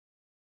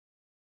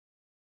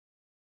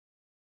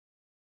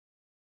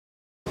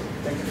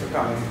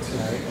coming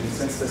tonight. And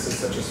since this is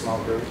such a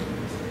small group,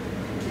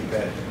 keep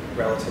it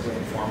relatively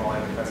informal. I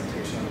have a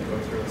presentation I'm going to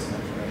go through with some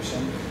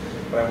information.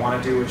 What I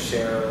want to do is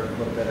share a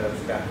little bit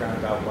of background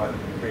about what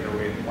Grader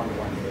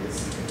One-to-One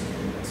is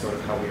and sort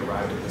of how we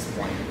arrived at this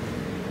point.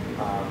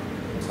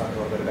 We'll talk a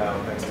little bit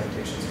about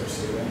expectations for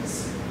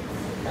students,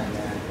 and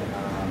then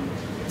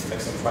I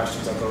have some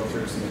questions. I'll go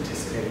through some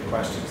anticipated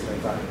questions that I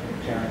thought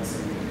parents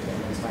and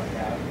families might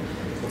have.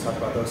 We'll talk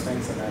about those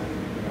things, and then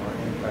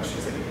any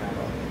questions that you have,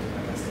 I'll do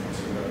my best to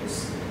answer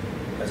those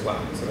as well.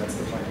 So that's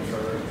the plan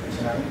for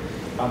tonight.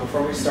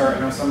 Before we start, I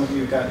know some of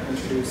you got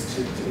introduced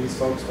to these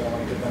folks, but I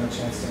want to give them a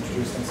chance to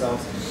introduce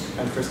themselves.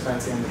 I'm Chris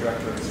Clancy. I'm the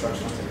Director of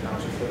Instructional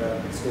Technology for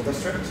the school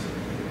district.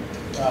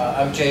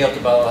 I'm Jay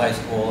Altabella, high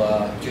school,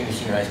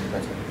 junior-senior high school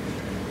principal.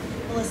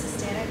 Melissa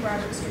Stanek,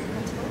 Robert Street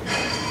principal.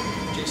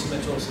 Jason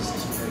Mitchell,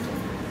 assistant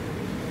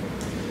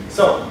superintendent.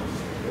 So,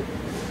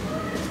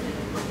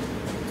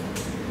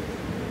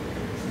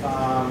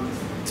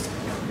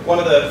 one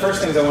of the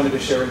first things I wanted to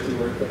share with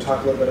you or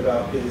talk a little bit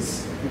about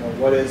is,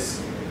 what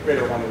is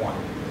Grader One-to-One?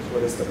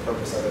 What is the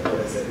purpose of it?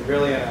 What is it?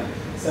 Really, on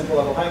a simple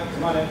level, hi,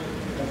 come on in,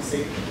 have a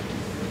seat.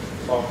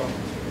 Welcome.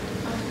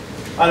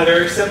 On a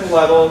very simple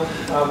level,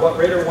 what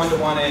Grader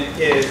One-to-One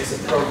is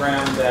a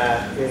program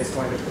that is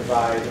going to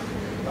provide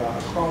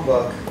a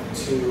Chromebook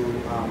to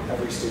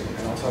every student,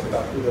 and I'll talk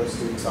about who those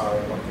students are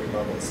and what grade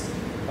levels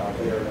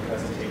later in the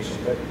presentation.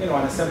 But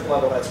on a simple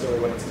level, that's really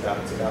what it's about.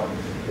 It's about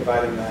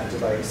providing that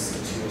device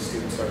to a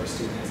student so every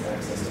student has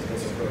access to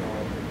his or her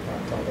own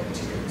Chromebook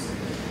to use.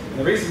 And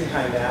the reason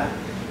behind that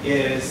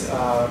is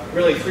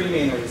really three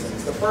main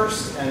reasons. The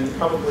first, and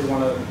probably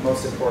one of the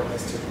most important,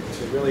 is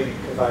to really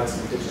provide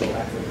some digital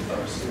equity for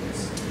our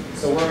students.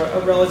 So we're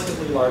a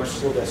relatively large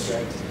school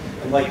district,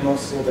 and like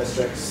most school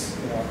districts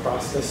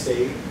across the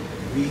state,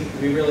 we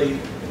really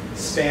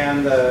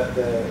span the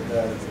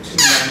two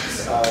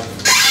ranks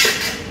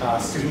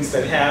of students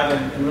that have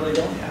and really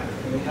don't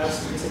have. And we have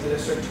students in the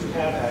district who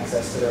have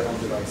access to their own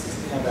devices,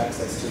 and have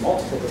access to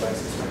multiple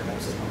devices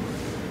perhaps at home.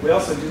 We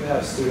also do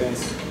have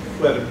students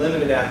who have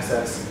limited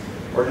access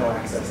or no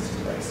access to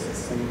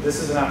devices. And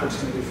this is an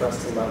opportunity for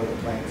us to level the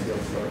playing field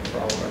for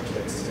all of our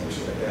kids to make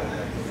sure that they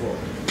have full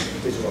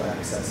digital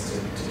access to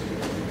do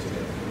what they need to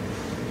do.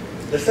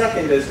 The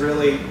second is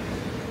really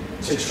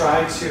to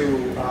try to,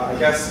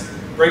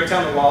 break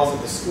down the walls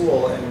of the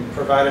school and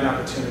provide an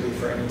opportunity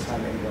for anytime,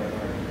 anywhere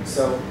learning.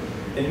 So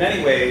in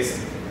many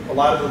ways, a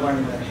lot of the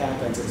learning that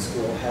happens at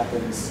school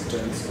happens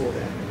during the school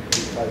day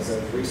because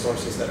of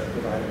resources that are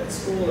provided at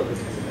school or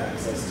because of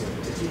access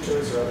to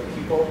teachers or other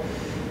people.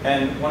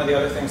 And one of the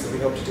other things that we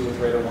hope to do with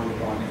Grader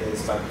One-to-One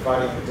is by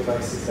providing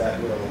devices that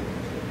will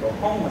go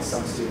home with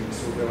some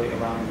students, we're really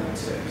allowing them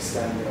to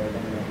extend their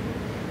learning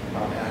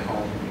at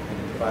home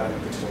and provide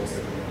them with the tools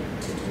that we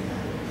need to do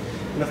that.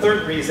 And the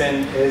third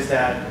reason is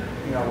that,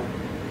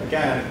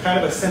 again, kind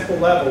of a simple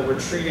level, we're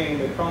treating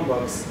the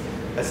Chromebooks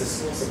as a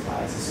school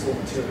supply, as a school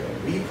material.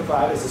 We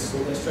provide, as a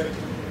school district,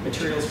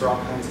 materials for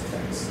all kinds of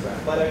things, for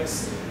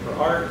athletics, for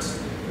art,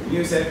 for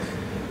music,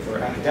 for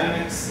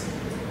academics.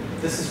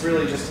 This is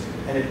really just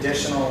an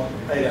additional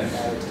item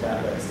added to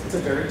that list. It's a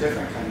very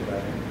different kind of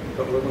item,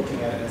 but we're looking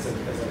at it as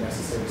a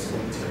necessary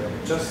school material.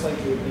 Just like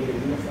you would need a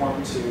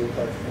uniform to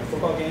play in a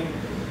football game,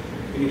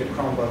 you need a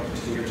Chromebook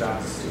to do your job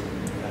as a student.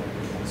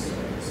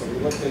 So we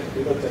looked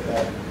at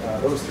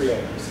that, those three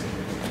items.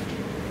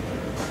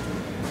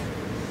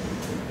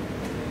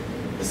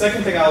 The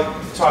second thing I'll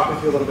talk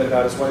with you a little bit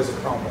about is what is a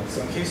Chromebook.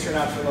 So in case you're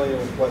not familiar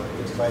with what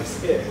the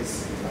device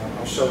is,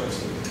 I'll show it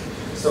to you.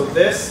 So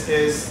this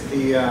is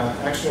the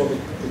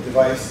the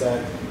device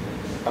that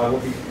we'll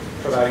be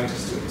providing to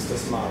students,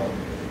 this model.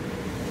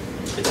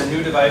 It's a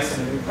new device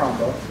and a new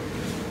Chromebook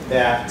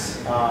that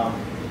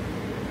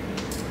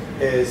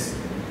is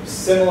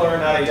similar,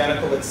 not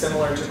identical, but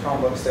similar to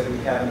Chromebooks that we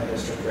have in the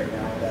district right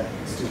now that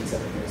students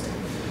have been using.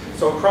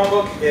 So a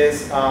Chromebook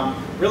is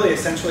really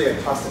essentially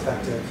a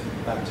cost-effective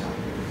laptop.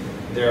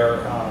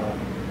 They're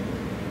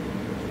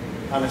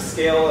on a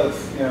scale of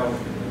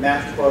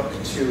MacBook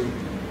to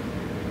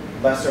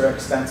lesser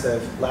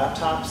expensive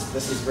laptops.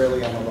 This is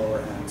really on the lower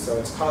end. So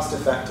it's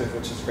cost-effective,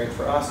 which is great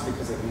for us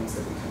because it means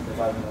that we can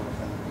provide more of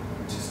them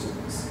to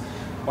students.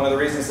 One of the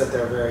reasons that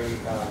they're very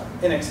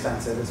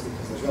inexpensive is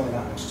because there's really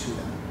not much to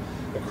them.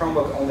 The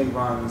Chromebook only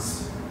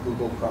runs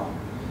Google Chrome.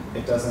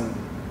 It doesn't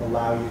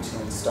allow you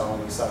to install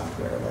any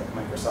software like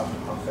Microsoft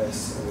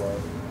Office or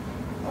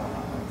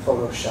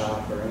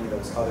Photoshop or any of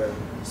those other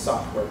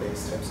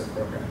software-based types of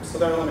programs. So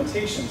there are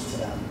limitations to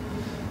them,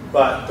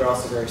 but they're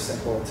also very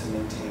simple to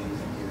maintain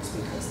and use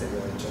because they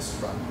really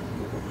just run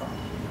Google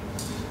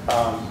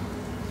Chrome.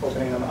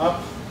 Opening them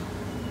up,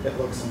 it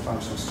looks and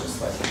functions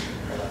just like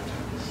a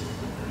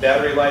laptop.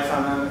 Battery life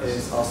on them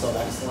is also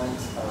excellent.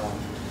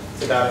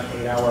 It's about an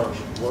 8-hour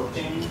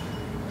working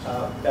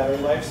battery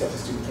life, so if a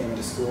student came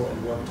into school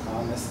and worked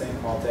on this thing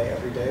all day,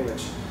 every day,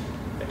 which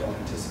I don't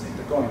anticipate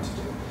they're going to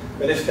do,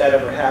 but if that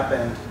ever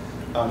happened,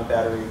 the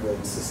battery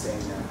would sustain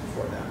them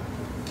for them.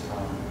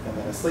 And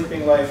then a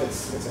sleeping life,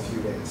 it's a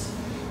few days.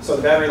 So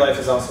the battery life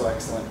is also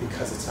excellent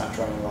because it's not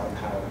drawing a lot of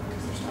power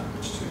because there's not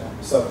much to them.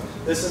 So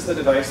this is the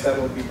device that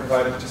will be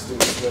provided to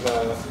students with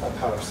a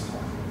power supply.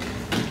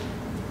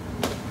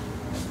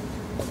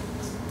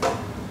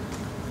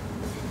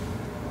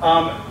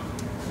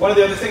 One of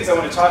the other things I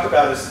want to talk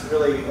about is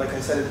really, like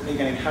I said at the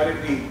beginning, how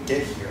did we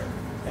get here?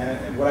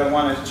 And what I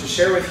wanted to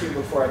share with you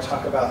before I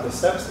talk about the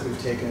steps that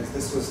we've taken is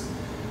this was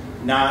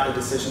not a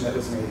decision that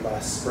was made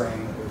last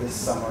spring or this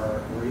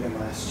summer or even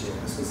last year.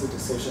 This was a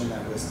decision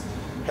that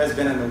has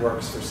been in the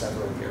works for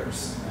several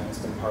years and has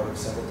been part of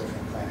several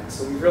different plans.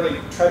 So we really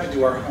tried to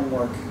do our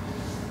homework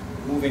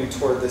moving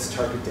toward this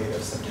target date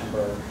of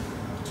September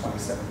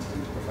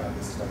 2017 to provide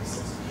these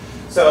devices.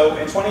 So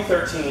in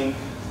 2013,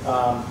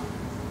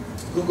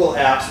 Google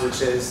Apps,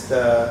 which is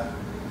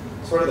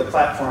sort of the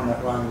platform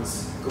that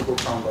runs Google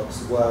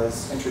Chromebooks,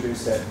 was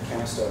introduced at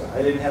Canastota.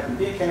 I didn't happen to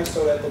be at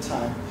Canastota at the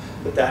time,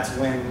 but that's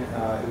when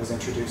it was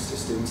introduced to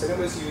students, and it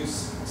was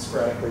used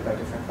sporadically by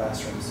different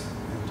classrooms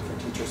and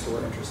different teachers who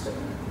were interested in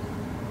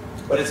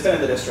it. But it's been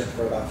in the district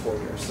for about 4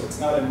 years, so it's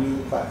not a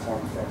new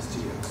platform for us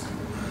to use.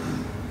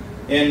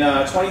 In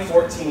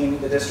 2014,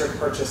 the district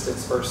purchased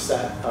its first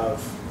set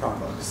of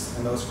Chromebooks,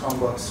 and those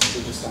Chromebooks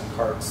were just on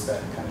carts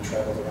that kind of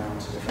traveled around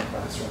to different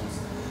classrooms.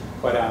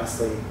 Quite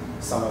honestly,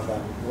 some of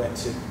them went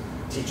to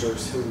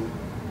teachers who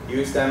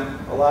used them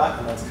a lot,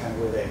 and that's kind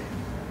of where they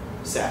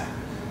sat,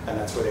 and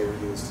that's where they were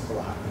used a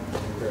lot,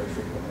 and very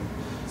frequently.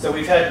 So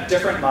we've had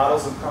different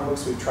models of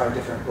Chromebooks. We've tried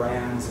different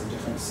brands and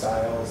different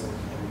styles and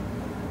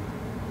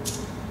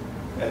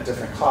at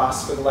different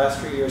costs for the last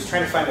few years,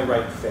 trying to find the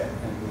right fit.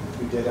 And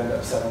we did end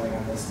up settling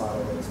on this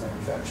model that is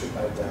manufactured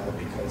by Dell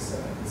because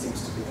it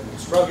seems to be the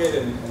most rugged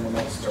and the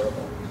most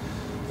durable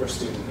for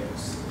student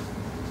use.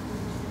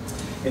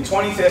 In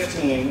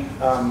 2015,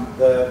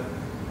 the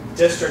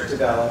district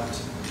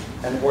developed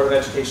and the Board of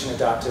Education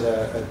adopted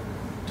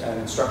an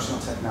instructional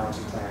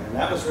technology plan. And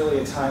that was really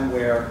a time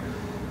where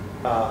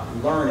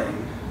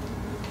learning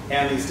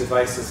and these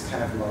devices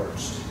kind of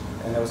merged.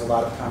 And there was a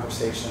lot of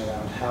conversation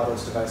around how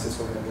those devices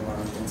were going to be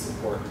learned in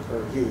support,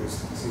 or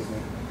used, excuse me,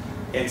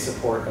 in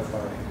support of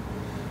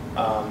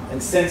learning.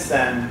 And since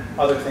then,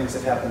 other things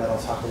have happened that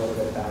I'll talk a little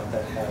bit about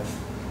that have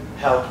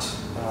helped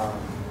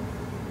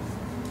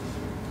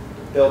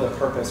build a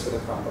purpose for the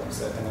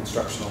Chromebooks, an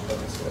instructional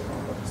purpose for the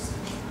Chromebooks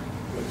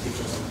with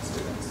teachers and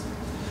students.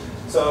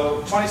 So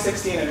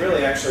 2016 and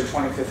really actually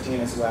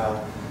 2015 as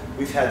well,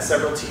 we've had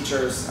several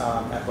teachers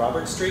at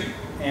Robert Street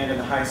and in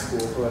the high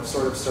school who have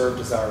sort of served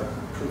as our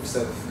proofs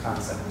of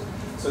concept.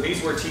 So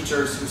these were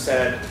teachers who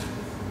said,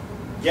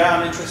 yeah,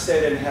 I'm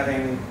interested in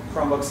having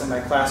Chromebooks in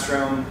my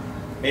classroom.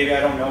 Maybe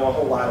I don't know a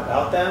whole lot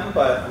about them,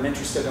 but I'm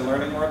interested in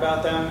learning more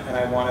about them, and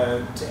I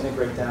want to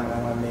integrate them, and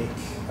I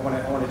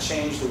want to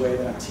change the way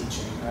that I'm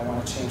teaching, and I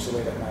want to change the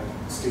way that my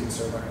students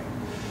are learning.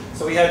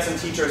 So we had some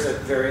teachers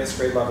at various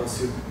grade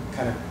levels who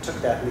kind of took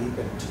that leap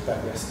and took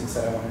that risk and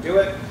said, I want to do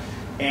it,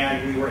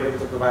 and we were able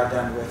to provide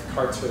them with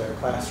carts for their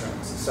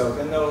classrooms. So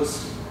in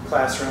those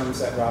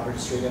classrooms at Robert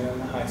Street and in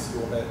the high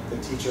school, that the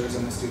teachers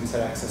and the students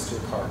had access to a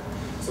cart.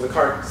 So the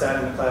cart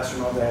sat in the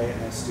classroom all day,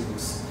 and the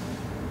students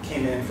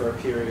came in for a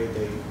period.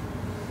 They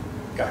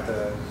got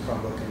the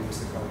Chromebook and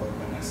used the Chromebook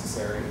when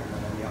necessary, and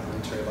then in the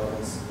elementary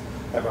levels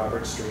at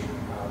Robert Street,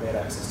 they had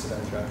access to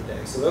them throughout the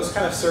day. So those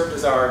kind of served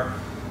as our,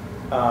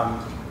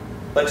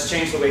 let's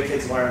change the way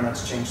kids learn,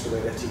 let's change the way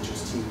that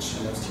teachers teach,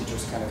 and those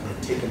teachers kind of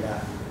have taken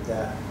that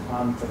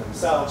on for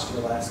themselves for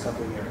the last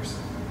couple of years.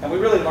 And we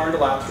really learned a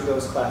lot through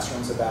those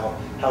classrooms about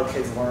how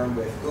kids learn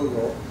with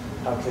Google,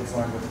 how kids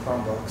learn with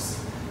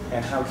Chromebooks,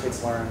 and how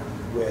kids learn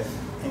with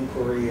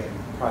inquiry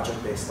and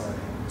project-based learning.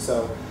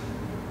 So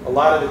a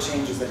lot of the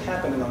changes that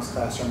happened in those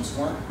classrooms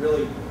weren't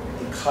really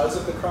because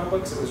of the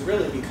Chromebooks. It was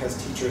really because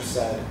teachers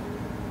said,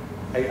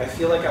 I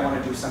feel like I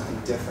want to do something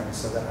different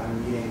so that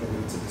I'm meeting the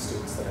needs of the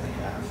students that I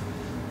have.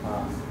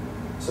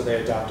 So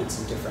they adopted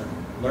some different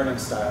learning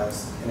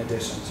styles in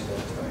addition to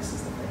those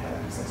devices that they had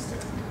access to.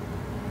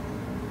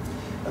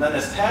 And then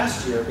this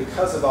past year,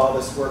 because of all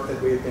this work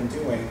that we had been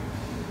doing,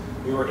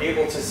 we were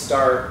able to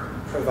start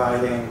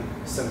providing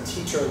some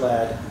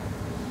teacher-led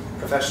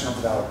professional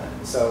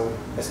development. So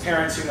as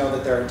parents, you know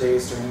that there are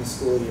days during the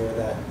school year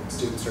that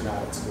students are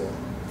not at school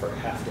for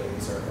half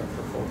days or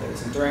for full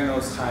days. And during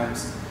those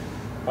times,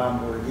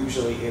 we're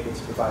usually able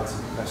to provide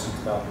some professional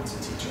development to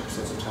teachers.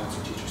 Those are times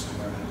where teachers can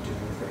learn how to do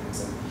new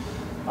things.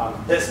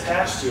 And this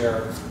past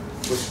year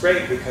was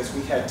great because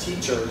we had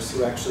teachers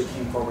who actually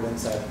came forward and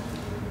said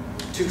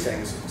two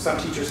things. Some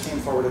teachers came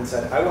forward and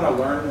said, I want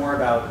to learn more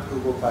about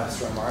Google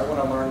Classroom, or I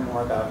want to learn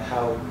more about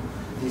how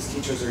these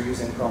teachers are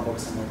using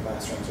Chromebooks in their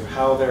classrooms, or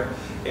how they're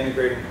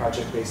integrating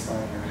project-based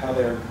learning, or how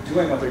they're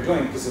doing what they're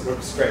doing because it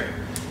looks great.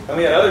 And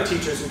we had other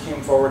teachers who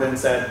came forward and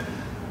said,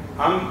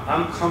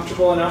 I'm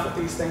comfortable enough with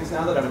these things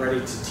now that I'm ready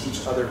to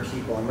teach other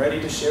people. I'm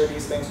ready to share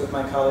these things with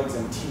my colleagues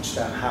and teach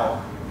them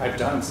how I've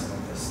done some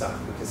of this stuff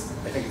because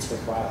I think it's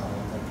worthwhile and I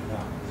want them to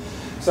know.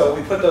 So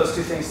we put those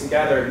two things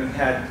together, and we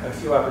had a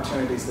few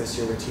opportunities this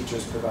year where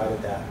teachers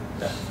provided that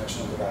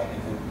professional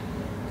development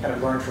and kind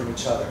of learned from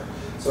each other.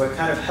 So it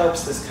kind of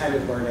helps this kind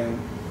of learning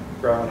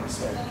grow and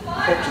expand. We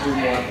hope to do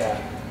more of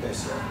that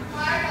this year.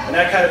 And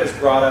that kind of has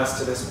brought us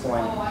to this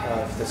point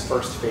of this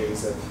first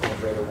phase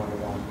of Radar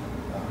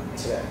 1-to-1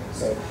 today.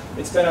 So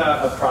it's been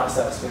a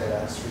process for the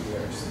last few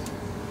years.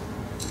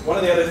 One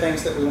of the other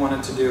things that we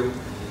wanted to do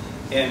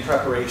in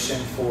preparation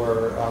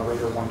for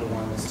Radar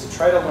 1-to-1 is to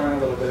try to learn a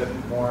little bit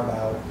more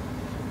about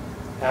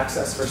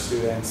access for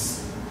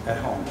students at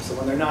home, so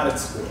when they're not at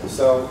school.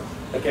 So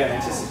again,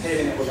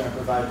 anticipating that we're going to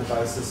provide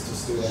devices to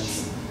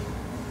students,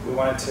 we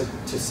wanted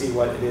to see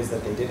what it is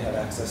that they did have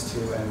access to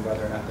and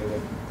whether or not they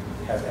would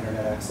have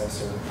internet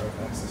access or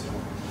access at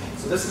home.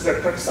 So this is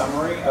a quick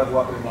summary of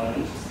what we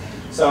learned.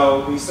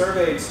 So we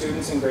surveyed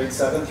students in grades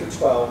 7 through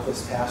 12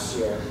 this past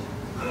year.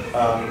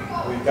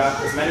 We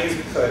got as many as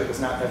we could. It was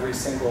not every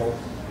single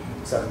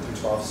 7 through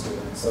 12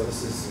 student. So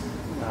this is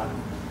not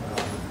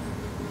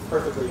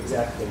perfectly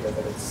exact data,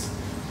 but it's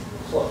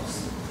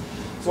close.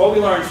 So what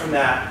we learned from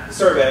that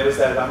survey was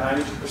that about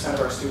 92% of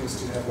our students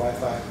do have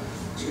Wi-Fi,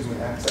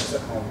 access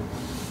at home.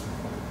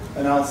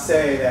 And I'll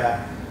say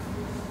that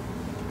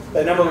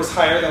that number was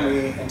higher than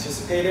we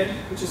anticipated,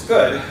 which is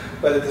good,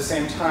 but at the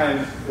same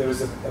time, there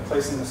was a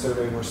place in the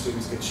survey where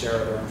students could share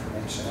other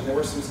information. And there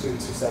were some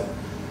students who said,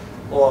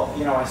 well,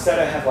 you know, I said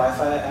I have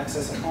Wi-Fi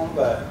access at home,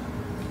 but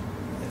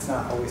it's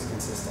not always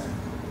consistent.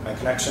 My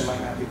connection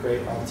might not be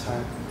great all the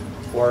time,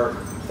 or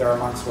there are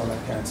months where my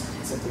parents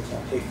simply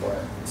can't pay for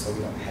it, so we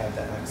don't have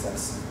that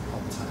access all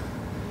the time.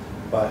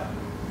 But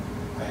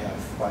I have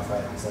Wi-Fi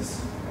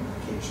access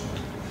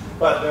occasionally.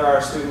 But there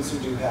are students who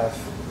do have,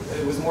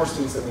 it was more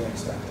students than we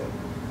expected.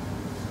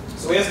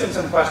 So we asked them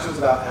some questions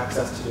about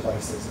access to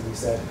devices, and we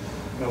said,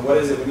 you know, what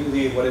is it when you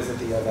leave, what is it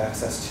that you have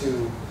access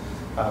to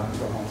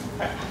from home?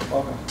 Hi,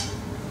 welcome.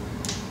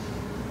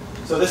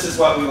 So this is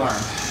what we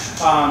learned.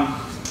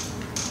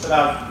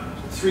 About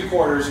 3/4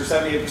 or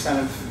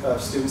 78%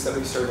 of students that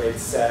we surveyed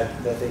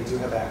said that they do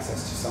have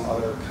access to some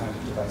other kind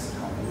of device at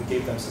home. And we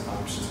gave them some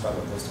options about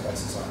what those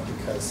devices are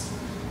because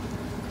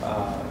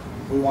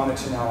we wanted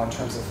to know in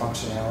terms of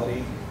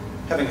functionality.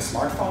 Having a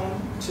smartphone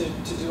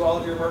to do all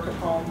of your work at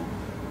home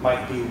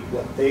might be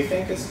what they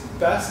think is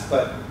best,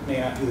 but may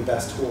not be the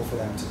best tool for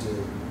them to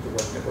do the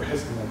work that we're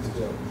asking them to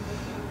do.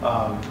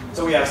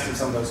 So we asked them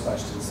some of those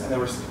questions, and there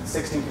were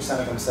 16%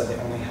 of them said they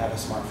only had a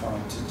smartphone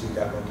to do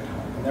that work at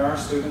home. And there are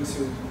students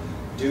who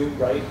do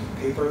write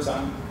papers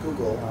on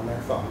Google on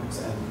their phones,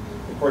 and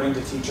according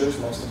to teachers,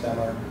 most of them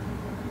are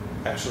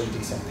actually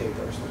decent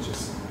papers, which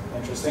is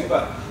interesting,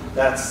 but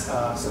that's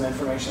some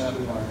information that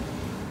we learned.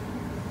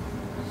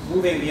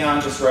 Moving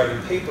beyond just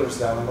writing papers,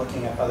 though, and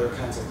looking at other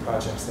kinds of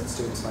projects that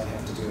students might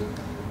have to do,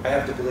 I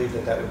have to believe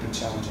that that would be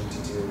challenging to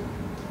do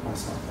on a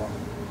smartphone.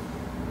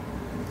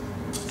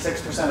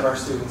 6% of our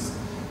students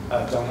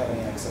don't have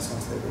any access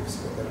once they leave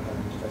school. They don't have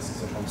any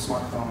devices at home,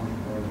 smartphone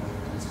or any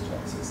other kinds of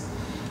devices.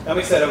 Then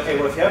we said, okay,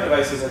 well, if you have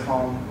devices at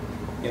home,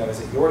 you know, is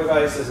it your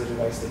device? Is it a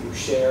device that you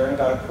share? And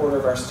about 1/4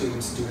 of our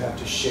students do have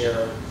to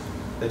share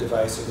the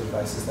device or the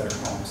devices that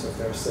are home. So if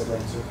there are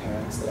siblings or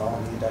parents that all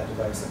need that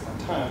device at one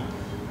time,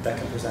 that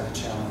can present a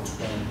challenge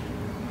when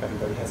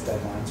everybody has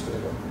deadlines for the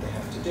work that they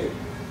have to do.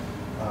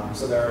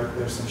 So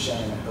there's some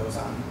sharing that goes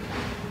on.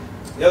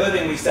 The other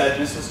thing we said,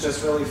 and this was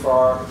just really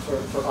for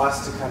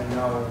us to kind of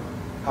know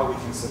how we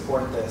can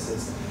support this,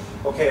 is,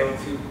 okay, well,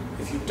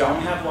 if you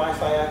don't have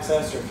Wi-Fi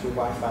access, or if your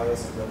Wi-Fi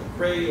isn't really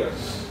great, or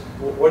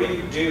what do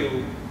you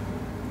do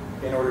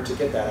in order to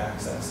get that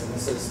access? And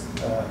this is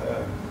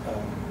a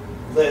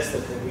list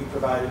that we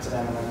provided to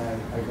them, and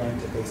then I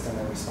ranked it based on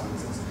their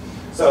responses.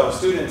 So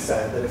students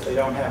said that if they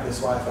don't have this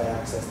Wi-Fi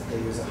access, that they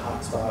use a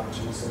hotspot, which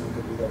I'm assuming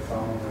could be their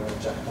phone or a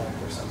jetpack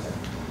or something.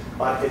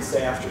 A lot of kids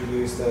stay after to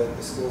use the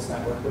school's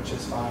network, which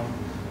is fine.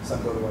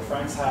 Some go to a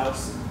friend's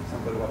house,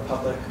 some go to a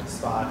public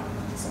spot,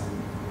 and some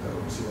go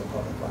to a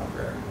public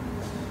library.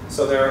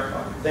 So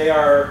they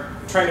are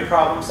trying to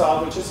problem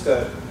solve, which is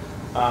good,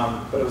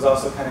 but it was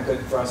also kind of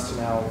good for us to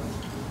know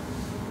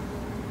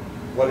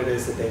what it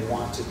is that they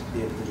want to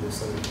be able to do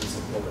so we can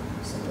support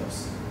some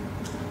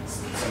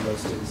of those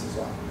students as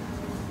well.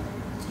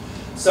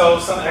 So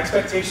some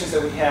expectations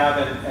that we have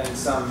and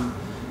some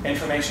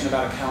information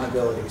about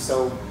accountability.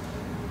 So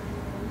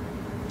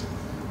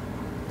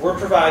we're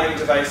providing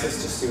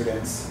devices to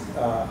students,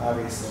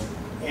 obviously,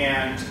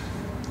 and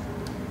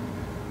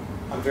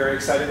I'm very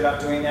excited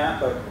about doing that,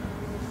 but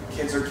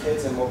kids are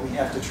kids, and what we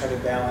have to try to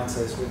balance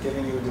is we're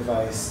giving you a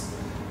device,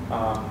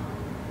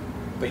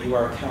 but you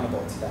are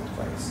accountable to that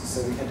device.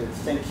 So we had to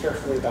think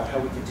carefully about how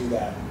we could do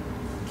that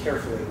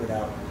carefully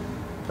without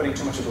putting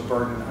too much of a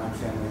burden on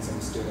families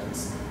and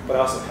students, but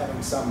also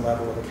having some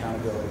level of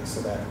accountability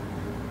so that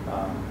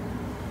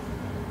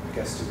I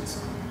guess students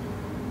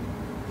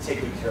take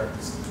good care of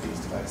these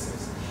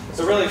devices.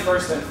 So really,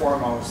 first and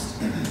foremost,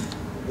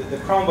 the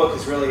Chromebook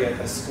is really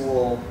a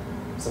school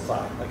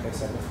supply, like I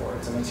said before.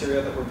 It's a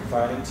material that we're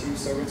providing to you,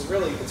 so it's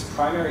really, its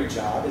primary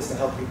job is to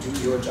help you do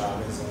your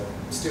job as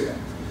a student.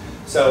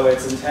 So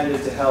it's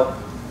intended to help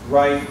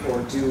write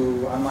or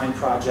do online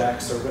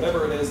projects or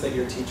whatever it is that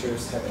your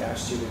teachers have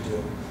asked you to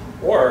do.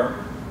 Or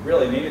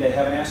really, maybe they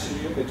haven't asked you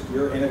to do, but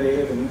you're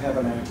innovative and you have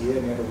an idea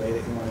and you have a way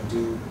that you want to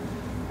do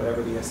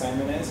whatever the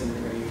assignment is, and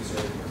you're going to use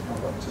your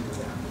Chromebook to do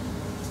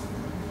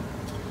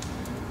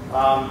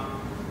that.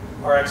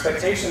 Our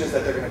expectation is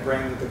that they're going to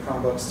bring the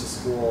Chromebooks to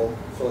school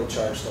fully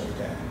charged every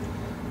day.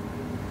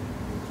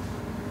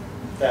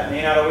 That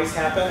may not always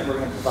happen, and we're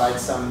going to provide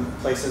some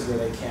places where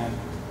they can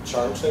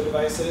charge their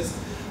devices,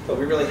 but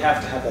we really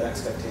have to have that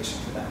expectation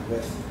for them.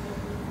 With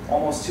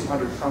almost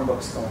 200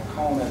 Chromebooks going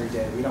home every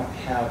day, we don't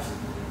have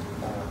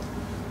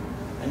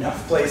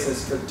enough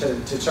places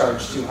to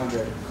charge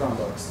 200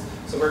 Chromebooks.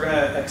 So we're going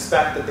to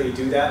expect that they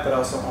do that, but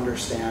also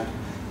understand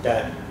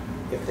that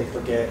if they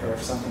forget or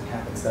if something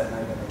happens that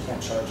night and they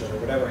can't charge it or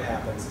whatever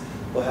happens,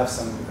 we'll have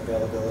some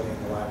availability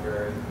in the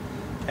library.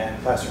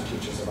 And classroom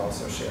teachers have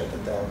also shared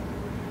that they'll,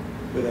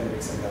 within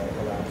reason,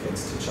 they'll allow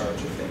kids to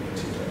charge if they need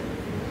to during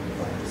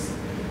class.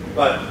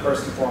 But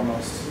first and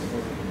foremost,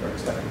 we're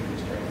expecting them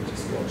to bring them to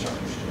school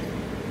charged.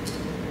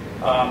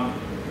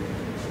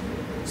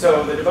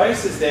 So the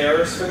device is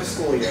theirs for the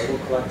school year. We'll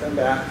collect them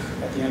back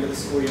at the end of the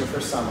school year for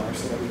summer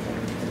so that we can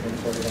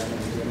inventory them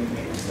and do any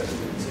maintenance that we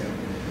need to.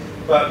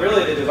 But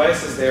really the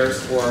device is theirs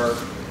for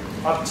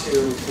up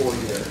to 4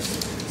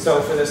 years.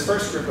 So for this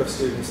first group of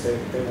students, they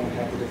won't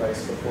have the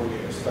device for 4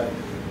 years. But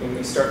when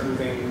we start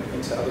moving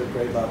into other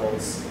grade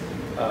levels,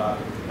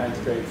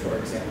 9th grade for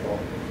example,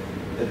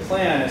 the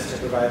plan is to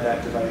provide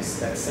that device,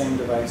 that same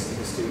device to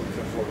the student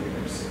for 4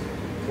 years.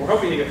 We're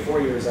hoping to get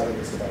 4 years out of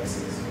these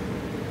devices.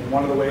 And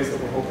one of the ways that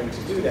we're hoping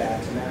to do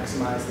that, to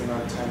maximize the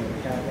amount of time that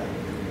we have them,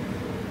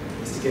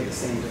 is to get the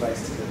same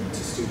device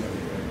to student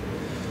every year.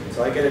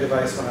 So I get a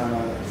device when I'm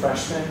a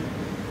freshman,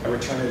 I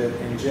return it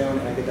in June,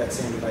 and I get that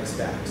same device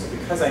back. So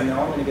because I know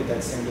I'm going to get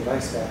that same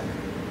device back,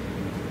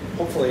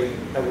 hopefully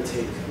I will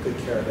take good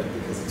care of it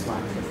because it's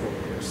mine for 4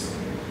 years,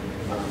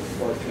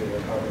 or 3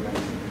 or however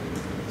many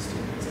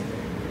students I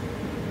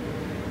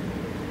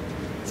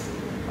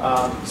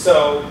get.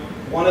 So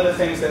one of the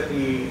things that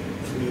we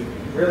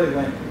really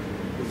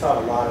thought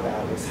a lot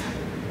about was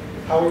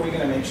how are we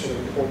going to make sure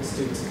that we hold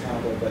students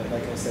accountable, but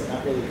like I said,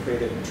 not really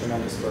create a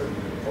tremendous burden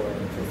for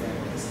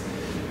families.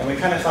 And we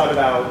kind of thought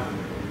about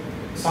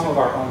some of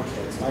our own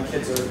kids. My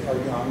kids are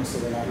young, so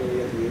they're not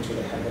really at the age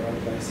where they have their own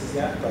devices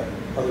yet, but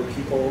other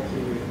people who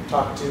we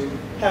talk to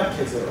have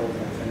kids that are old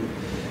enough.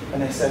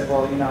 And they said,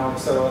 well,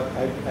 so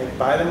I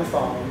buy them a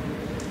phone,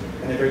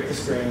 and they break the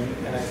screen,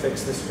 and I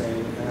fix the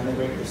screen, and then they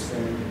break the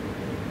screen,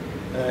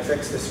 and I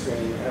fix the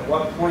screen. And at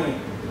what point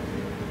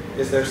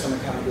is there some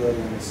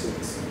accountability on the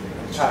students,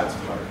 on the child's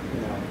part,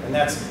 And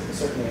that's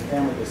certainly a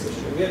family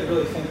decision. But we had to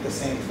really think the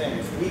same thing.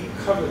 If we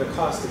cover the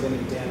cost of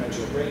any damage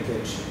or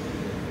breakage,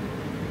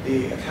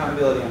 the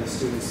accountability on the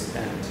student's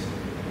end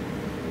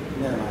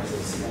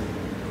minimizes, and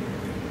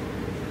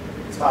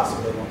it's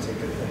possible they won't take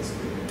good advice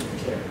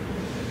if care.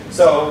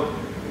 So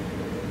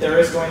there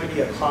is going to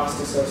be a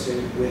cost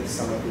associated with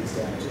some of these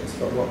damages.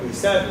 But what we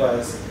said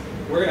was,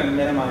 we're going to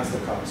minimize the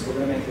cost. We're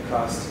going to make the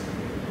cost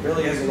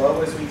really as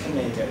low as we can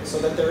make it, so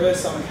that there is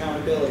some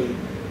accountability,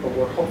 but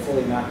we're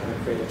hopefully not going to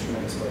create a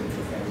tremendous burden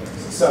for families.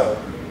 So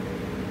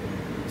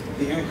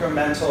the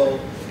incremental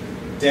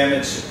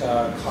damage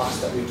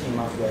cost that we came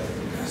up with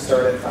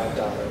start at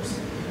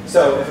 $5.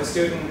 So if a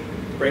student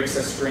breaks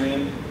a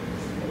screen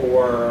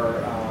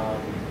or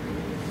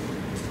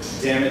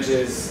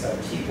damages a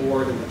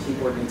keyboard and the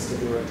keyboard needs to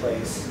be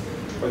replaced,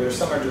 or there's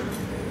some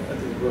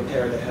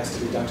repair that has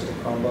to be done to the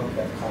Chromebook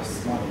that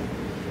costs money,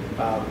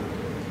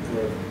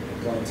 we're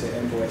going to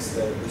invoice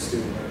the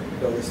student or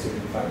bill the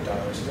student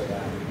 $5 for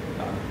that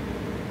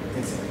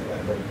incident or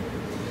that break.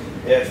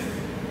 If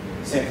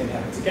the same thing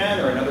happens again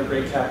or another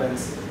break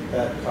happens,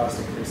 that cost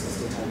increases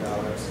to $10, and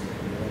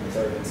then the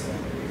third incident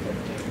would be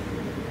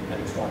 $15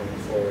 and $20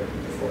 for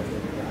the fourth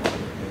and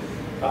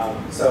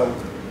beyond. So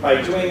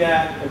by doing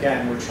that,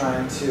 again, we're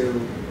trying to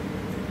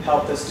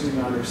help the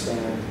student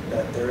understand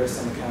that there is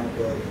some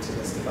accountability to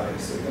this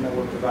device. So even though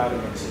we're providing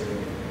it to you,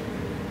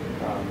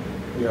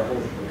 we are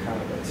holding you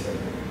accountable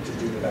to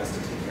do the best to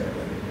take care of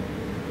it.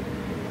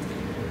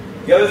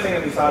 The other thing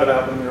that we thought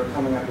about when we were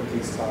coming up with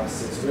these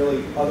costs is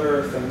really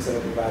other things that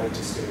are provided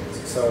to students.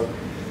 So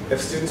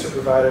if students are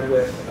provided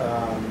with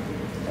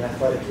an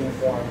athletic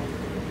uniform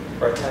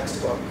or a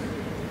textbook,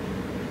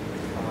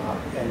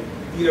 and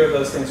either of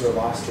those things are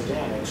lost or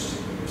damaged,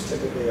 there's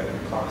typically a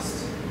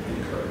cost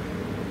incurred.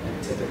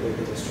 And typically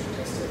the district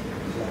has to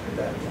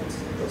collect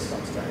those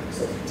funds back.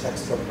 So if a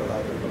textbook or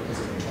library book is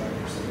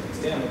returned or something's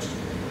damaged,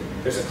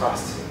 there's a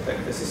cost that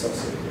is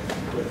associated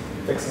with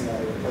fixing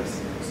that or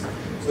replacing those.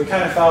 So we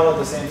kind of followed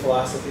the same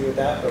philosophy with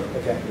that, but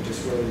again, we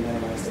just really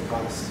minimized the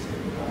cost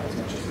as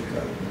much as we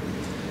could.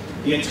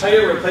 The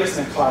entire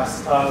replacement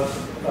cost of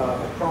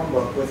a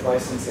Chromebook with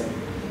licensing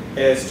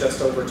is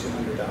just over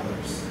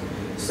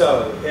 $200.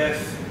 So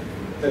if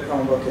the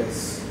Chromebook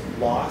is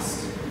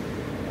lost,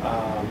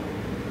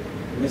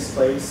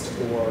 misplaced,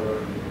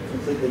 or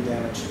completely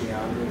damaged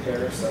beyond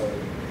repair, so it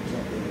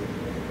can't be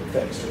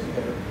fixed or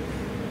repaired,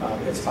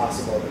 it's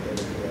possible that there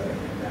would be a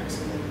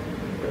maximum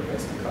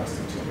replacement cost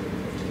of $215.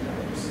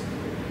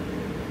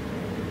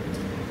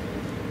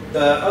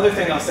 The other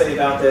thing I'll say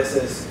about this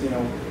is,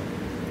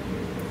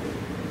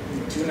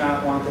 do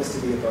not want this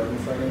to be a burden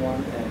for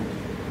anyone,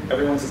 and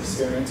everyone's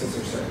experiences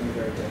are certainly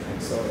very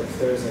different. So if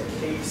there's a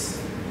case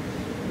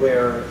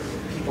where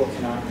people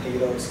cannot pay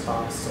those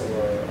costs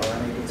or are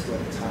unable to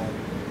at the time,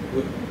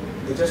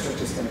 the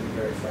district is going to be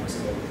very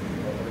flexible with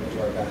people. We're going to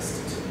do our best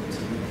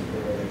to meet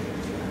people where they can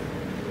do that,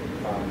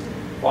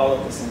 while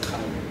at the same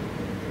time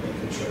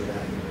making sure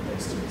that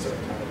those students are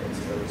accountable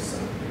to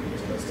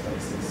those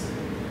devices.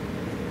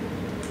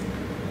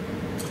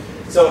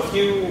 So a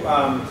few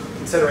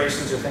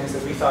considerations or things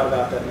that we thought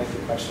about that might be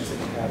questions that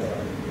you have that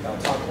I'll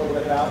talk a little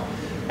bit about,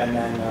 and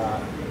then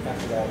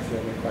after that, if you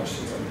have any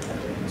questions, I'll be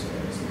happy to answer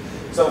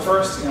those. So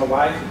first,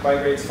 why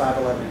grades 5,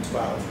 11, and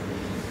 12?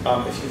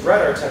 If you've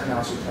read our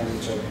technology plan,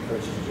 which I would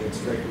encourage you to do,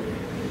 it's a great read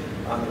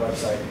on the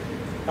website.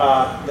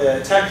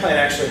 The tech plan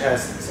actually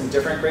has some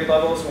different grade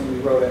levels. When we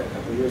wrote it a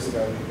couple of years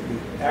ago, we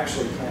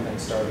actually planned on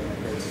starting at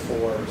grades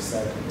 4,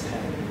 7,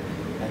 10,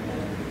 and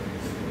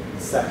then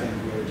second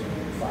we were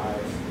doing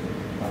 5,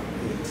 8,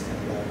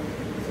 and 11,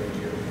 third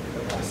year,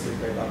 the last 3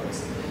 grade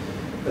levels.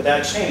 But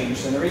that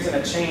changed, and the reason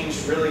it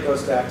changed really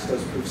goes back to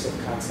those proofs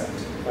of concept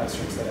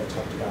classrooms that I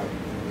talked about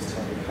when I was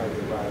telling you how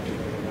you arrived at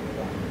grade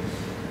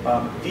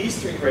 1.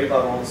 These 3 grade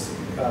levels,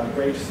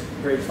 grade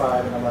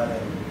 5 and 11,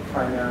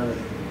 primarily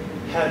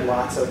had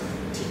lots of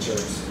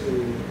teachers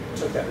who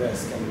took that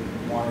risk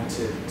and wanted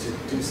to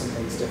do some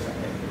things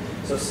differently.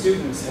 So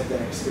students have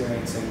been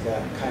experiencing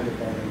that kind of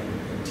learning,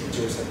 and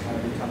teachers have kind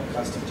of become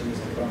accustomed to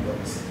using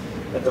Chromebooks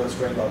at those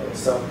grade levels.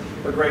 So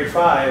for grade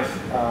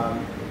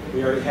 5,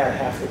 we already had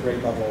half the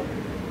grade level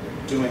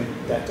doing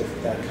that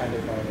kind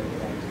of learning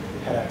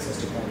and had access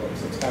to Chromebooks.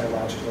 So it's kind of a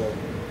logical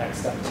next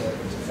step to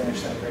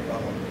finish that grade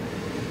level.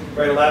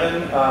 Grade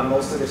 11,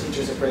 most of the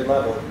teachers at grade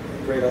 11,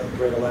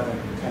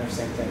 kind of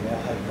same thing. They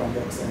all had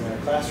Chromebooks in their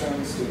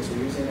classrooms. Students were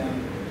using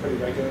them pretty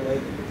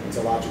regularly. It's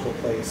a logical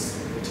place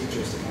for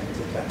teachers to kind of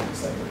take that next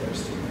step with their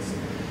students.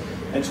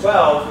 And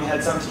 12, we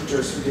had some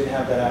teachers who did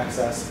have that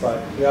access,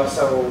 but we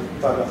also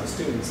thought about the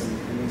students,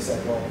 and we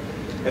said, well,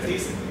 if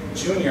these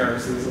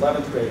juniors, these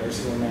 11th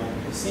graders who are now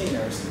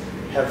seniors,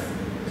 have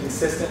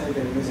consistently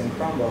been using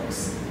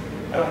Chromebooks,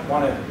 I don't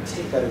want to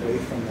take that away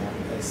from them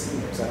as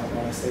seniors. I don't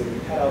want to say, we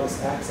had all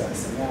this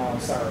access, and now,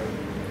 sorry,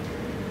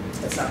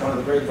 that's not one of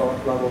the grade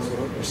levels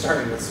we're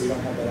starting with, so we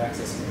don't have that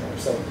access anymore.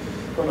 So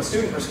from a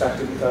student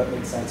perspective, we thought it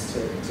made sense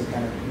to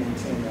kind of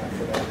maintain that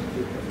for that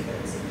group of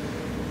kids.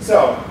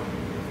 So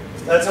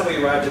that's how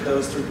we arrived at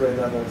those 3 grade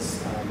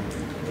levels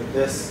for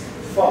this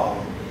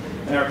fall.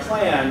 And our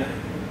plan,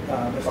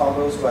 if all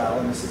goes well,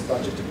 and this is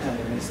budget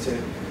dependent, is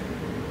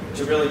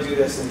to really do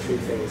this in 3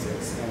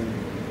 phases. And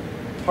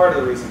part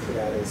of the reason for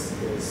that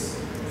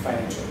is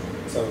financial.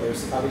 So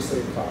there's obviously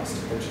a cost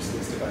to purchase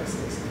these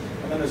devices,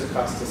 and then there's a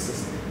cost to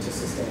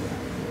sustain them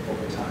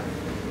over time.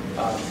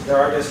 There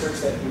are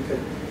districts that you could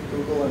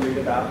Google and read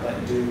about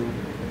that do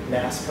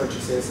mass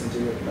purchases and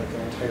do it like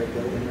an entire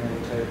building or an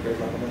entire grade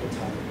level at a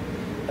time.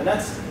 And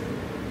that's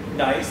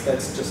nice,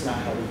 that's just not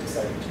how we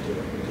decided to do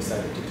it. We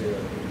decided to do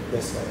it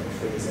this way, and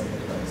phase in the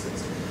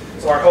devices.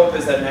 So our hope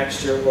is that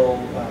next year we'll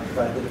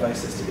provide the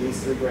devices to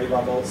these 3 grade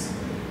levels.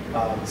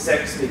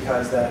 6,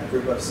 because that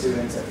group of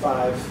students at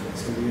 5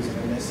 is going to be using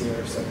them this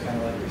year, so kind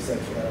of like we said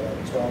for that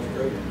 11-12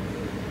 group.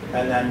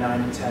 And then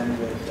 9 and 10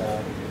 would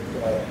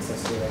provide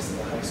access to the rest of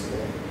the high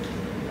school,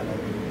 and then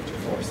we move to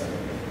 4, 7,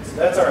 8. So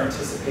that's our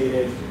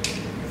anticipated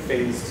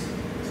phased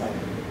plan.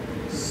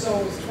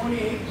 So it's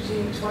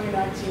 2018,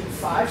 2019,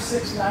 5,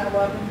 6, 9,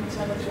 11,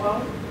 10, and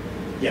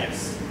 12?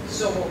 Yes.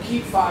 So we'll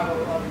keep 5,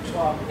 11,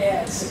 12,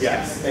 and 6,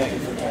 Yes, 9, thank you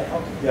for 10. that.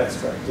 Okay. That's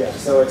correct, yeah.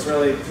 So it's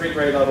really 3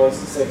 grade levels,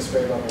 6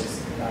 grade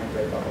levels, 9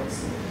 grade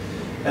levels.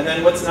 And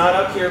then what's not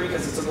up here,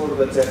 because it's a little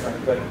bit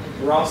different, but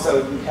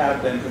we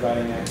have been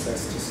providing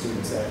access to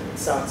students at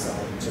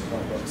Southside to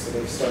Chromebooks, so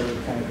they've started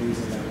kind of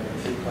using them in a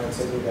few parts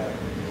of the day.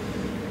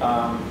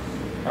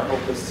 Our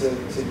hope is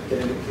to get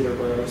into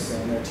Peterborough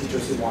soon. There are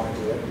teachers who want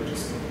to do it. We're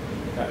just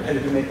not ready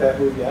to make that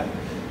move yet.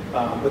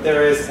 But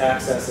there is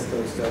access at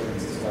those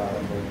buildings as well,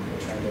 and we're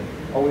trying to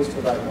always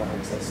provide more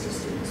access to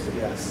students. But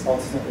yes,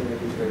 ultimately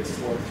it'll be grades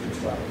 4 through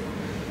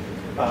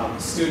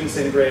 12. Students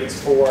in grades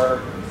 4,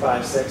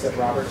 5, 6 at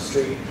Robert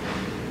Street,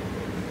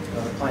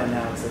 the plan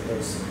now is that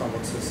those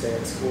Chromebooks will stay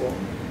at school.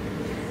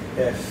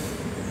 If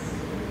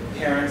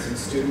parents and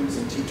students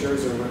and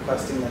teachers are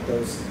requesting that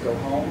those go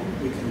home,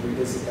 we can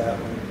revisit that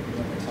when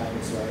the time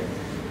is right.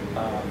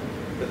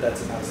 But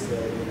that's a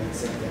possibility, and then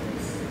same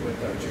thing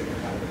with our junior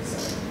high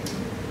setting.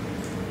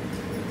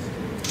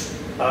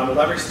 Will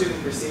every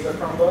student receive a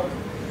Chromebook?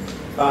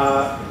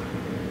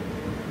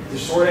 The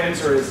short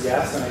answer is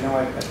yes, and I know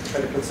I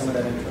tried to put some of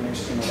that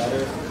information in the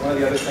letter. One of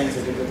the other things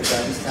I did with the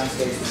guidance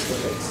counselors was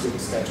look at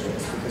student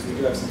schedules, because we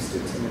do have some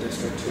students in the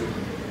district who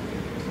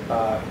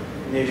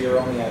maybe are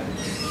only at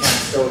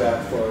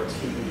Canastota for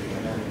PE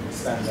and then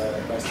spend the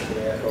rest of the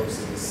day at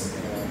OC's,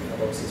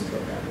 a OC's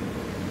program.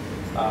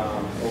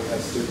 We'll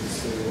have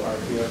students who are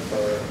here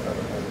for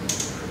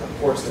a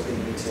course that they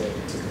need to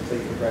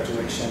complete for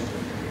graduation,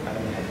 and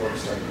then they have work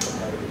starting for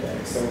part of the day.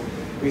 So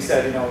we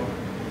said,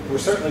 we're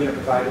certainly going to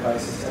provide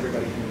devices to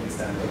everybody who needs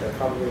them, but there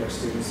probably are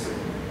students who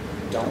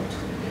don't.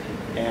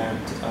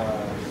 And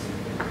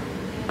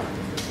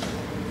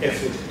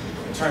if it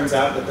turns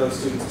out that those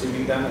students do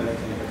need them, then they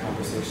can have a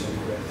conversation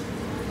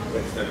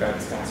with their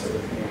guidance counselor,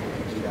 with me, and we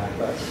can do that.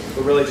 But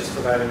we're really just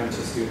providing them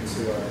to students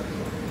who are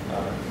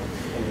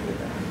in need of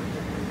them,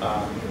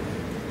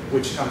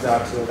 which comes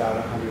out to about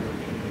 180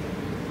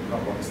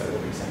 Chromebooks that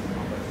we'll be sending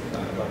home with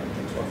 11th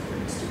and 12th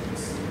grade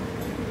students.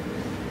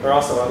 There are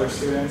also other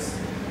students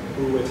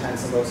who attend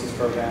symbiosis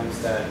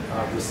programs that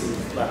receive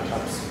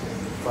laptops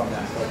from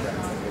that program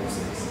from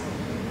BOCES.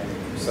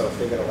 And so if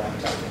they get a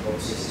laptop from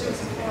BOCES, it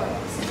doesn't make a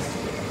lot of sense to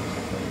get them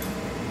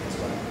as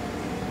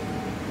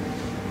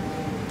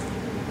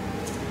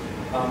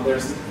well.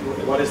 There's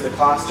what is the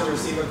cost to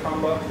receive a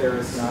Chromebook? There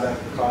is not a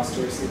cost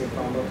to receive a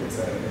Chromebook. It's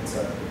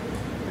a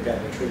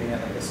again, we're treating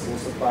it like a school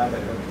supply that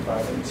we're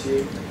providing to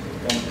you.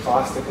 The only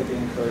cost that could be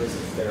incurred is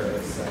if there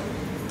is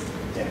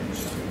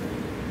damage.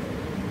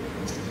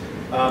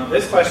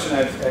 This question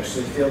I've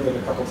actually fielded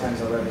a couple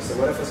times already. So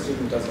what if a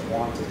student doesn't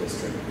want a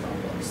district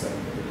Chromebook? So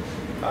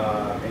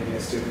maybe a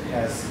student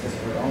has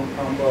their own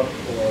Chromebook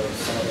or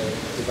some other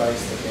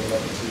device that they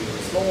like to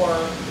use more.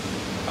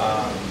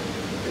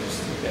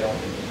 They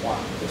don't want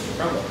a district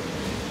Chromebook.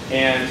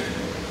 And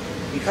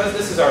because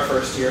this is our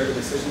first year, the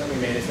decision that we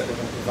made is that we're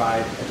going to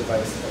provide a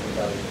device to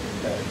everybody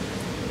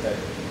that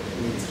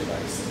needs a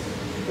device,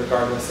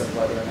 regardless of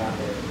whether or not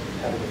they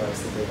have a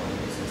device that they want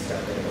to use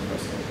instead of a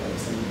personal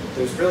device. And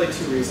there's really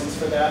two reasons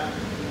for that.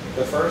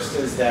 The first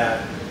is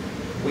that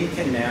we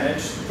can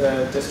manage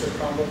the district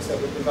Chromebooks that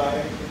we're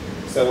providing.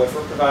 So if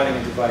we're providing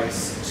a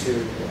device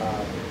to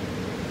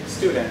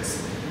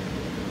students,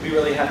 we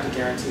really have to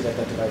guarantee that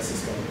that device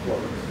is going to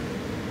work,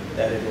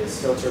 that it is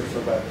filtered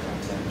for web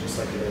content, just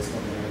like it is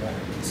when the internet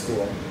in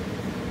school,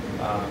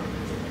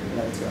 and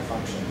that it's going to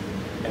function.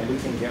 And we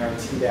can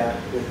guarantee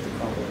that with the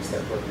Chromebooks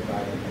that we're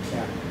providing. I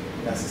can't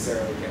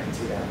necessarily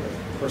guarantee that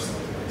with personal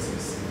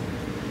devices.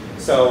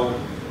 So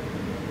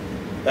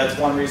that's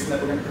one reason that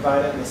we're going to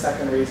provide it. And the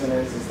second reason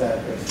is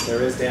that if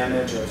there is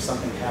damage or if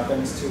something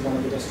happens to one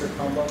of the district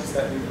Chromebooks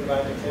that we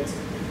provide to kids,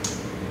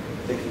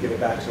 they can give it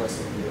back to us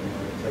and we will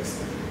replace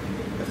it.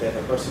 If they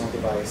have a personal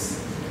device,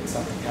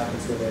 something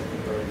happens with it,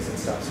 it breaks, it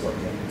stops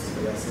working,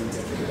 somebody else needs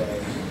it for the day.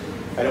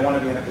 I don't want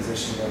to be in a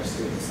position where a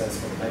student says,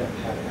 well, I don't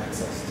have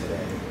access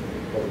today,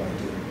 what do I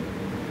do?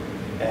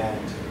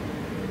 And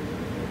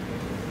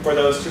for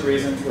those two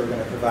reasons, we're going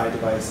to provide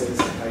devices.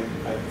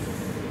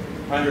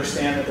 I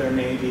understand that there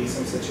may be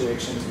some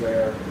situations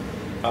where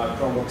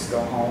Chromebooks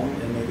go home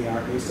and maybe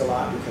aren't used a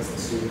lot because the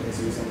student is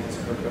using his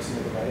or her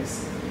personal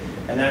device.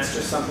 And that's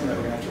just something that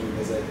we're going to have to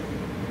revisit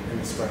in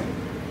the spring.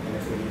 And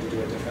if we need to do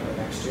it differently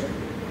next year,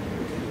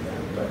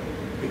 but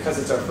because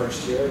it's our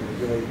first year,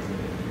 we really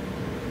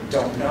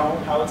don't know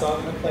how it's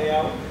all going to play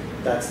out.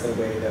 That's the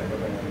way that we're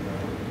going to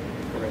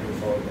move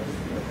forward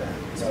with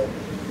that. So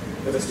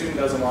if a student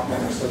doesn't want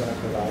one, we're still going to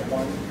provide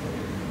one.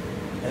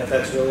 And if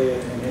that's really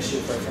an issue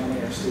for a family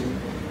or a student,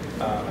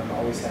 I'm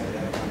always happy to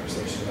have a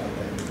conversation about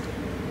that.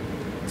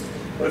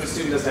 What if a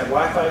student doesn't have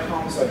Wi-Fi at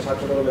home? So I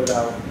talked a little bit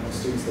about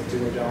students that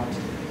do or don't.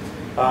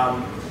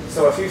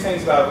 So a few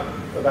things about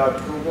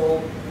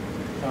Google.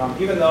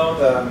 Even though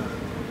the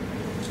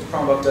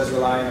Chromebook does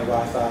rely on a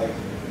Wi-Fi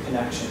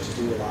connection to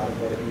do a lot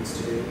of what it needs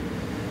to do,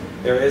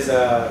 there is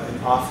an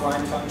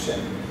offline function.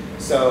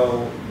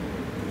 So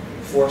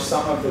for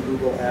some of the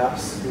Google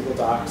apps, Google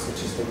Docs,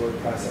 which is the word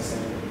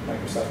processing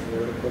Microsoft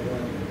Word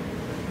equivalent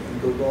in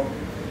Google,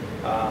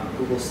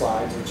 Google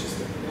Slides, which is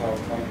the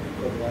PowerPoint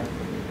equivalent,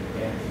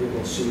 and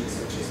Google Sheets,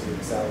 which is the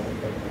Excel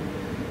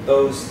equivalent.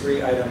 Those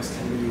three items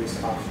can be used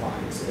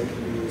offline, so they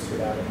can be used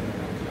without an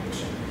internet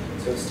connection.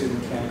 So a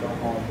student can go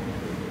home,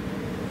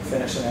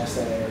 finish an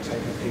essay or type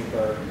a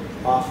paper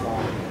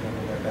offline, and then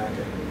when they're back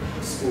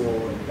at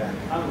school and back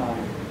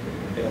online,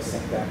 it'll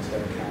sync back to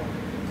their account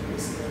to be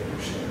submitted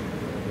or shared,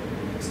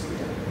 whatever needs to be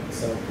done.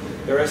 So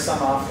there is some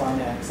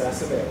offline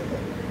access available.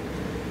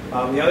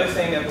 The other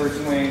thing that we're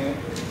doing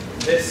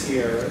this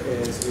year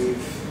is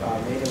we've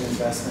made an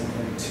investment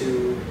in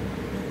 2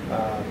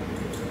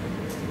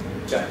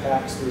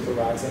 jetpacks through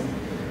Verizon.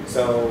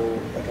 So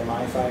like a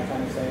MiFi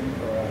kind of thing,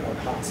 or a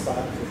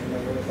hotspot, if you're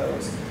familiar with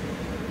those.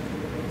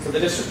 So the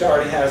district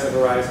already has a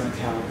Verizon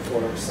account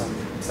for some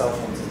cell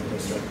phones in the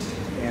district,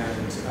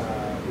 and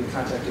we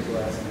contacted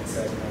Verizon and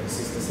said, this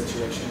is the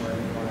situation where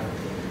we want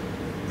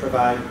to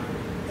provide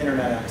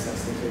internet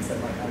access to kids that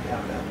might not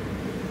have that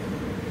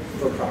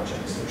for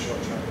projects for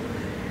short term.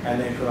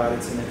 And they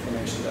provided some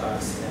information to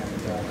us, and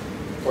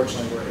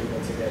fortunately we're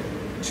able to get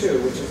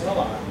 2, which isn't a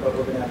lot, but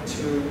we're going to have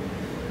 2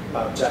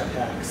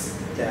 jetpacks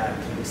that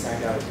can be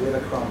signed out with a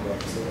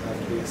Chromebook, so it'll have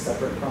to be a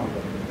separate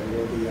Chromebook. There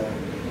will be a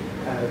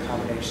kind of a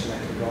combination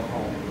that can go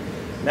home.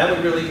 And that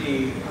would really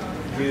be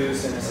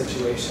used in a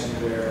situation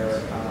where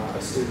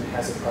a student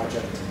has a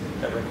project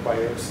that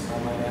requires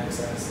online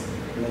access,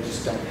 and they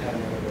just don't have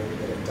another way to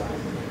get it done.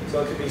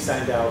 So it could be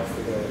signed out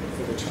for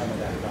the term of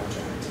that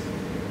project.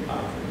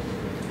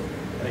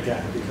 And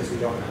again, because we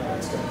don't know how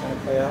it's going to kind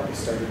of play out, we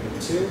started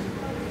with 2.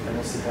 and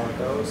we'll see how it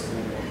goes, and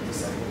then we'll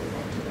decide what we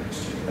want to do next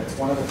year. That's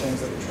one of the things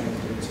that we're trying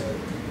to do to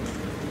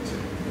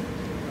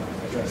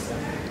address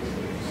that.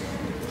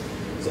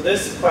 So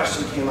this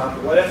question came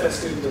up: what if a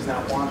student does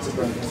not want to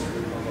bring his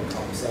group notebook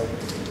home? So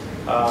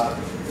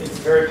it's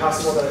very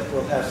possible that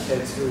we'll have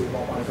kids who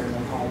won't want to bring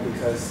them home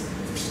because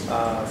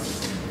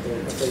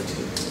they're afraid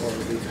to, or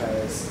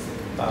because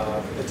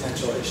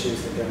potential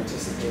issues that they're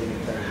anticipating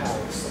at their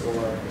house,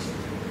 or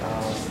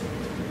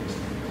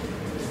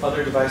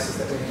other devices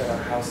that we have at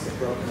our house get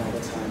broken all the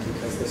time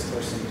because this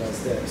person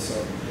does this. So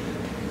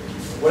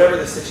whatever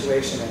the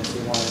situation is,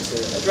 we wanted to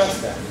address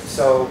that.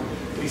 So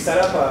we set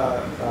up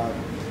a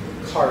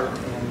cart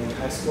in the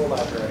high school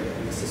library,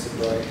 and Mrs.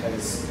 Roy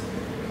has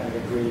kind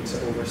of agreed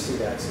to oversee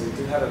that. So we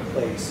do have a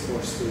place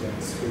for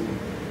students who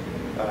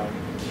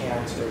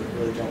can't or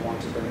really don't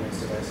want to bring those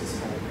devices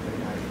home at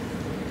night,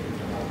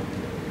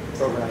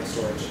 for overnight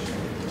storage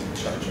and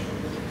charging.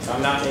 So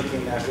I'm not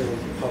making that really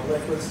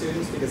public with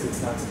students because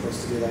it's not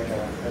supposed to be like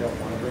I don't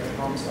want to bring it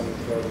home, so I'm going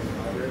to throw it in the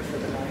library for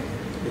the night.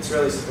 It's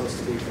really supposed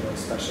to be for those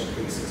special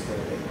cases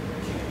where they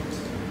can't.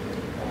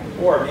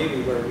 Or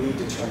maybe where we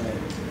determine,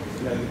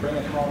 you bring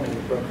it home and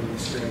you've broken your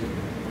screen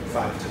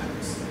 5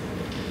 times.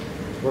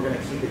 We're going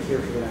to keep it here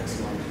for the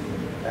next month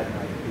at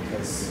night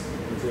because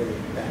we've really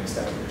maxed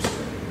out your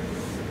screen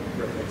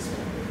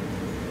replacement.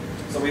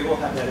 So we will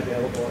have that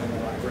available in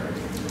the library.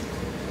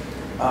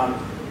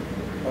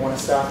 I want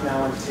to stop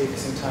now and take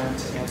some time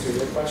to answer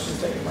your questions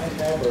that you might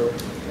have, or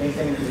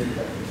anything you need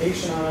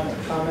clarification on, or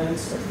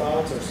comments, or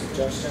thoughts, or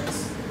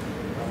suggestions.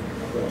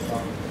 I'll go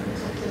along.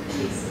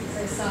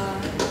 I saw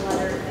in the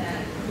letter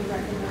that you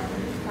recommend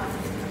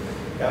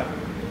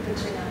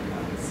putting on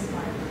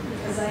supply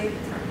because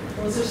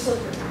those are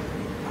slippery.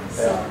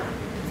 So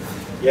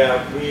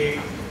Yeah, we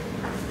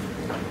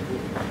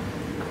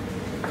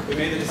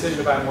made the decision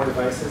to buy more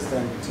devices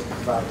than to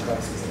provide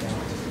devices now.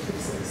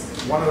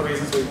 One of the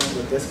reasons we went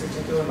with this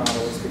particular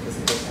model is because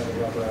it does have a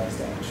rubberized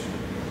edge,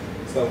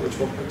 so which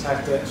will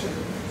protect it.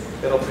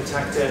 It'll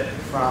protect it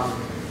from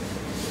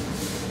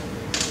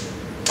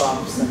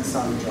bumps and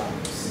sun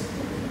drops.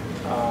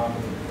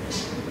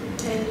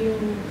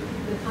 And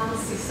the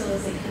policy still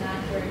is they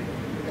cannot carry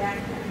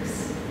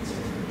backpacks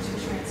to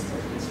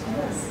transport these from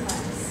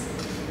class.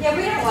 Yeah,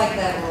 we don't like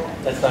that rule.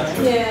 That's not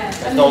true. Yeah.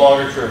 That's no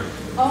longer true.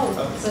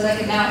 Oh, So they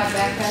can now have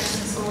backpacks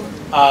in school?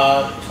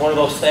 It's one of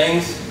those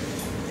things.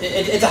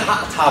 It's a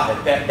hot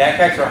topic.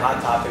 Backpacks are a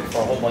hot topic for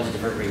a whole bunch of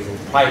different reasons.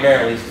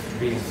 Primarily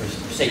reasons for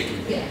safety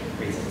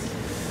reasons.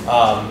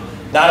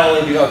 Not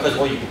only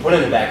because you can put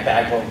in the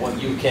backpack, but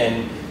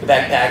the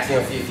backpacks,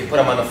 if you put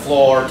them on the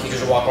floor,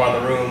 teachers will walk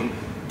around the room.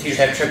 Teachers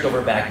have tripped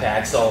over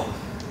backpacks. So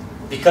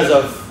because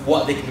of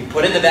what they can be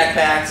put in the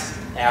backpacks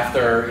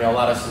after a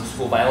lot of some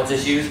school violence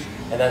issues,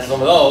 and then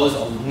some of those,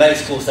 many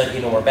schools said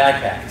no more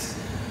backpacks.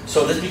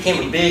 So this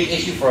became a big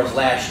issue for us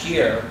last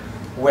year,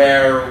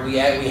 where we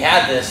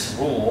had this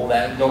rule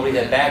that nobody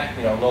had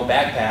no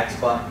backpacks,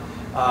 but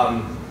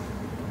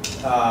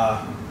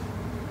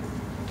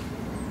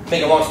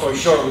make a long story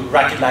short, we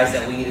recognized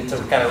that we needed to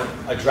kind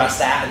of address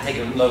that and take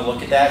another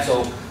look at that.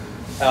 So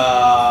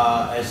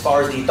as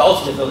far as the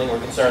adults in the building were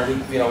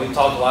concerned, we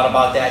talked a lot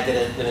about that,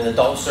 did an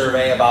adult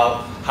survey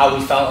about how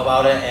we felt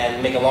about it,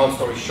 and make a long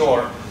story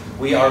short,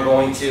 we are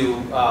going to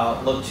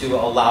look to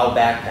allow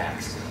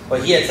backpacks.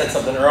 But he had said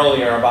something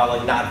earlier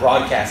about not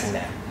broadcasting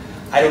that.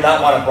 I do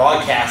not want to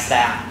broadcast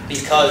that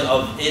because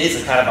it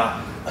is a kind of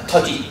a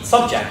touchy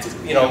subject,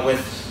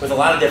 with a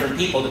lot of different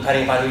people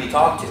depending upon who you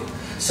talk to.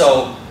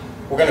 So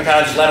we're going to kind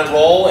of just let it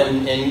roll,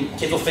 and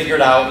kids will figure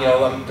it out. There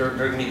are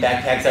going to be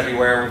backpacks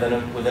everywhere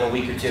within a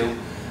week or two.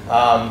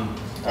 I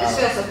just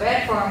feel so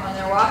bad for them when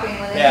they're walking,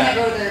 when they Yeah. can't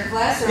go to their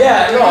classroom.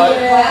 Yeah, no,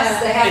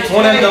 class, they have it's to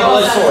one of carry them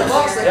both double-edged sets of swords.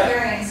 books. They're Yeah.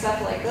 carrying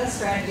stuff like this,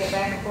 trying to get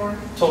back and forth.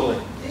 Totally.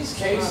 These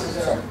cases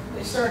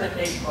they start at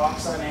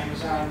 $8 on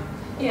Amazon.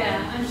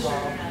 yeah, I'm sure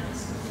they're not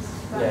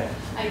expensive. But Yeah.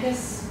 I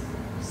guess,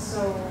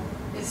 so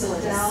it's So a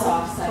it's a Dell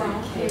soft-sided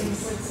front case.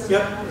 with some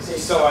Yep. Dell.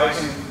 So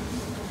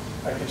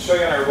I can show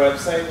you on our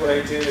website. What I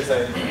did is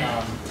I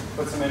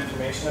put some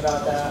information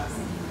about that.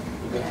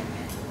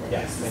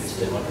 Yes, I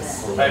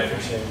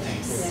appreciate it. Thank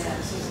you.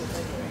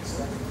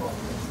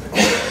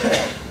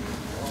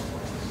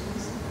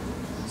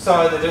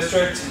 So at the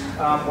district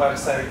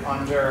website,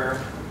 under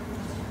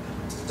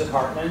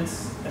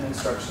departments and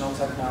instructional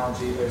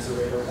technology, there's a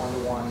Radar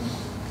 1-to-1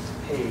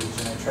 page,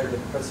 and I tried to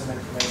put some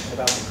information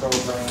about the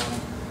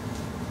program.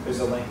 There's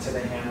a link to the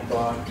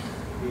handbook,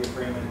 the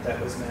agreement that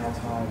was mailed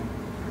home,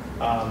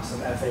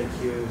 some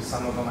FAQs.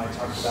 Some of them I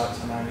talked about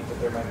tonight, but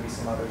there might be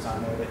some others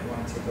on there that you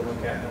want to take a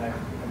look at. And I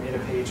made a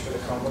page for the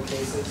Chromebook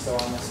cases. So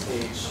on this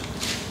page,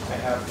 I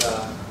have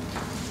the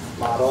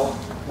model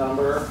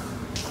number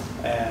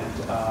and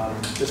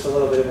just a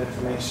little bit of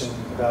information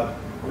about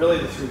really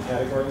the 3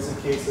 categories of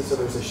cases. So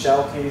there's a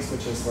shell case,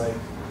 which is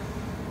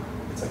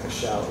it's like a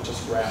shell. It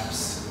just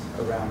wraps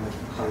around the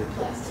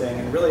thing.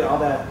 And really all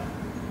that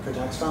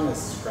protects from is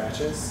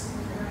scratches.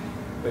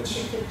 Which,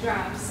 If it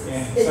drops,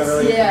 yeah, so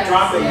really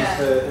dropping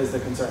yeah. is the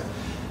concern.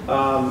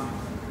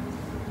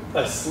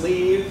 A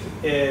sleeve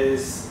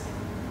is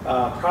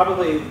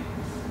probably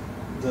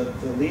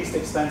the least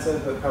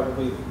expensive, but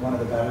probably one of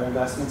the better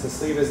investments. A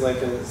sleeve is like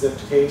a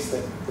zipped case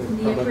that the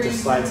public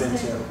just slides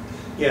into.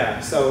 Yeah,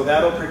 so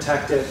that'll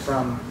protect it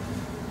from,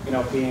 you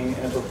know, being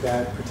in a book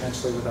bag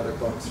potentially with other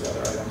books or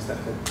other items that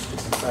could put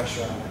some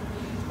pressure on it.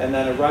 And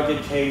then a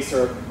rugged case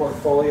or a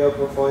portfolio.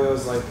 Portfolio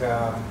is like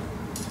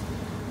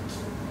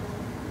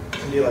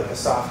can be like a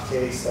soft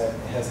case that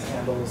has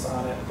handles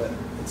on it, but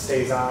it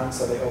stays on,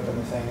 so they open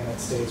the thing and it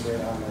stays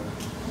right on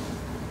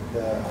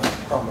the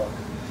Chromebook.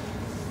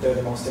 They're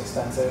the most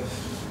expensive.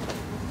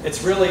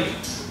 It's really,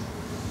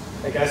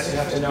 I guess you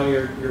have to know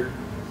your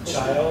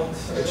child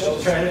or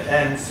children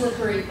and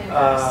Slippery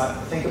fingers.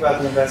 think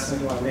about the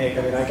investment you want to make.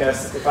 I mean, I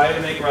guess if I had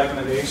to make a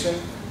recommendation,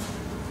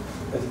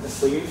 the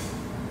sleeve,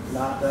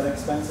 not that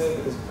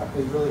expensive, is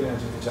probably really going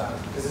to do the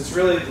job. Because it's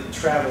really the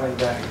traveling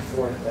back and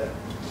forth that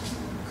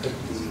could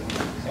be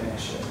an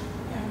issue.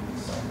 Yeah.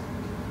 So.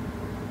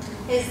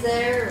 Is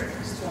there,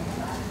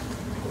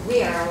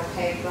 we are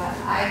okay, but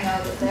I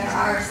know that there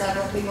are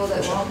several people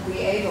that won't be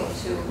able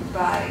to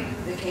buy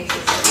the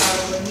cases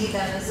that probably need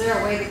them. Is there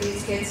a way that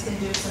these kids can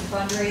do some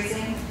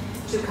fundraising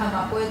to come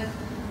up with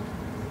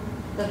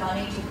the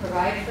money to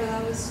provide for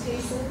those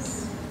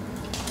cases?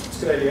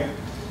 It's a good idea.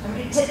 I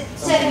mean,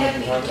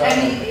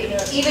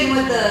 even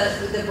with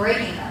the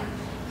breaking them,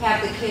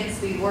 have the kids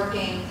be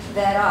working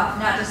that off,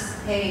 not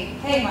just,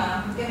 hey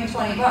mom, give me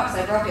 $20,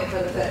 I broke it for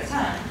the fifth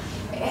time.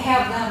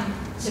 Have them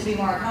to be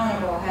more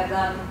accountable, have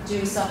them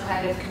do some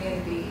kind of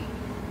community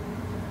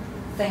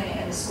thing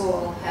in the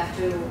school, have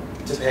to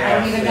I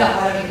don't even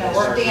know,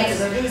 work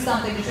dances or do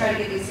something to try to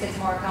get these kids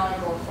more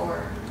accountable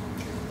for.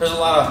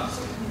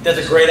 That's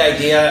a great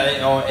idea, you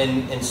know,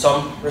 in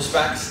some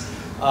respects.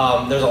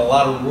 There's a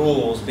lot of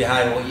rules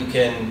behind what you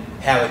can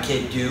have a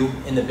kid do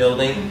in the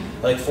building.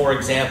 Like, for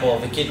example,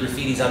 if a kid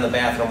graffitis on the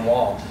bathroom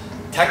wall,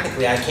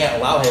 technically I can't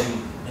allow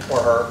him or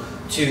her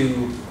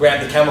to grab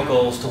the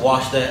chemicals to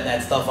wash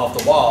that stuff off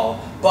the wall,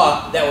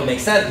 but that would make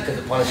sense because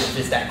the punishment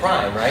fits that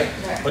crime, right?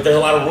 But there's a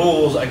lot of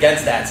rules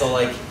against that, so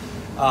like,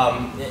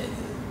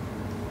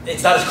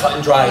 it's not as cut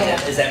and dry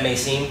as that may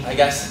seem, I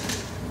guess.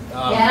 And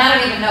I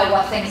don't even know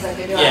what things I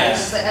could do. Yeah.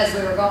 Just as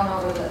we were going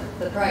over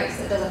the price,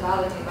 it doesn't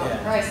bother me about the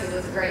price because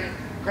it's a great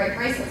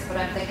prices. But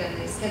I'm thinking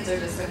these kids are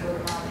just going to go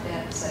to mom and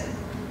dad and say,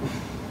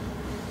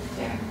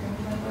 "Yeah,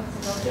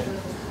 give me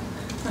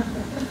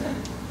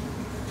 $20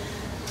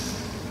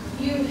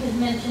 You had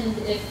mentioned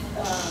if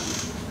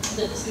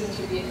that the students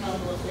would be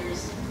accountable if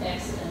there's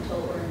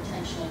accidental or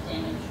intentional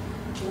damage.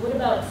 But what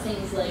about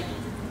things like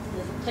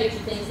the types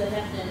of things that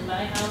happen in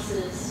my house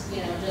is,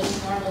 you know,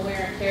 just normal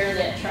wear and tear,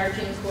 that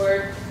charging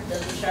cord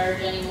doesn't charge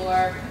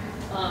anymore,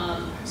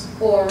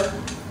 or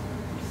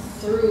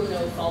through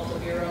no fault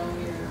of your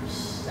own,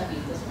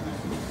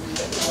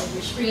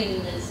 your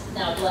screen is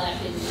now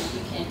black and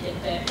you can't get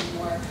it back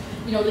anymore.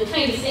 You know, the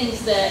kind of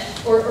things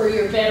that, or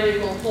your battery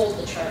won't hold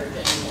the charge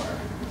anymore.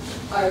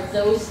 Are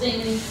those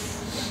things,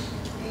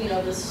 you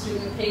know, the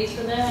student pays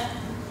for that?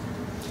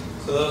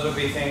 So those would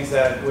be things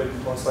that would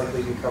most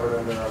likely be covered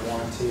under our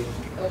warranty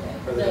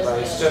for the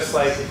device. Just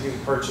like if you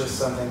purchase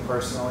something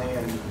personally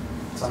and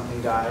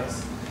something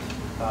dies,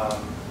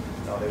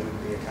 no, they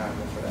wouldn't be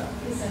accountable for that.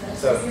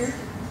 So, Your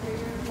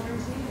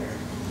warranty or?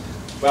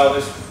 well,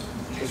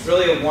 there's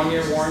really a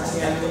 1-year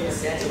warranty on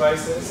these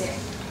devices.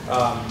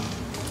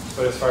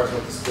 But as far as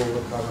what the school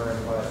would cover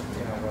and what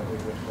we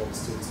would hold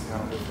students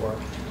accountable for,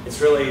 it's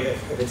really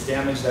if it's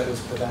damage that was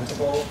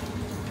preventable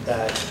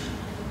that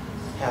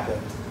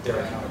happened, they're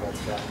accountable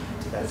to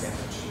that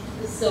damage.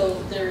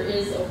 So there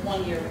is a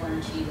 1-year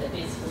warranty that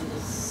basically the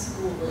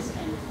school is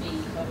kind of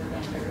being covered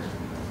under.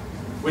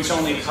 Which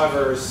only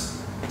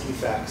covers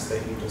defects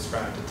that you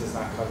described. It does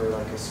not cover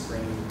like a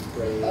screen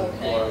break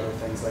or other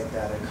things like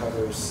that. It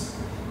covers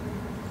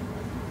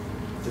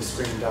the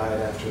screen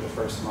died after the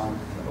first month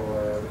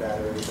or the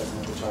battery doesn't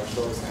have the charge.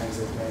 Those kinds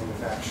of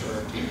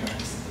manufacturer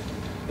defects.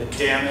 The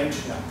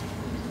damage, no.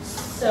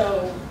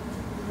 So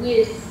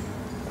with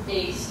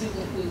a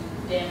student who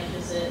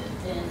damages it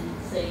and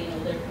say, you know,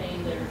 they're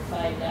paying their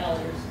 $5,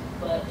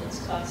 but it's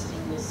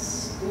costing the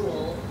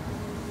school,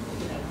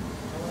 you know,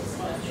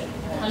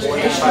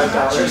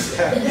 $45,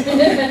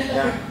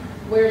 yeah.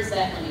 Where's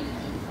that money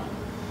coming from?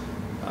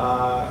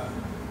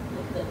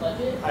 The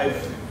budget?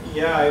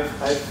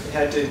 I've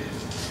had to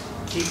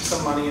keep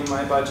some money in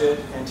my budget,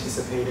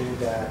 anticipating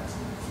that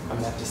I'm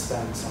going to have to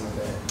spend some of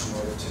it in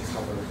order to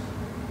cover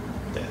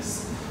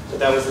this. But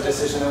that was a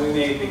decision that we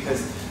made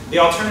because the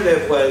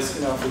alternative was,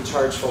 you know, if we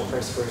charge full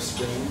price for a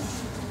screen,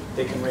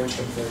 they can range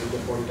from $30 to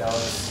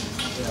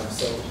 $40. You know,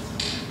 so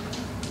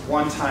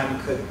one time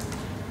could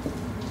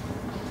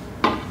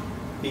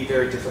be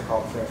very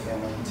difficult for a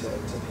family to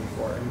pay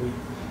for. And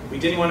we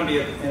didn't want to be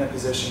in a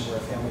position where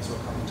families were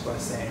coming to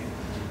us saying,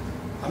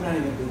 I'm not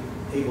even going to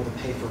be able to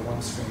pay for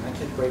one screen. My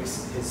kid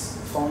breaks his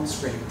phone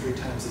screen 3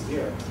 times a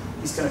year.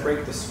 He's going to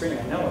break the screen,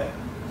 I know it.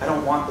 I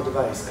don't want the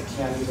device. I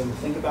can't even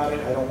think about it.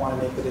 I don't want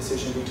to make the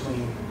decision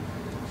between,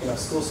 you know,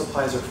 school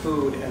supplies or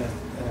food and a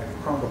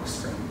Chromebook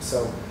screen.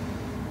 So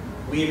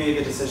we made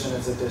the decision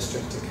as a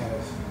district to kind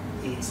of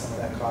eat some of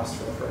that cost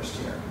for the first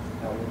year.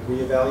 Now we'll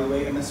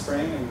reevaluate in the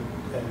spring and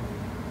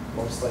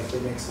most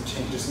likely make some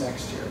changes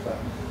next year, but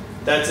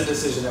that's a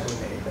decision that we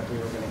made, that we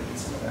were going to eat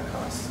some of that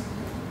cost.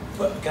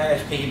 But can I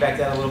just piggyback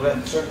that a little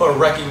bit? Sure. But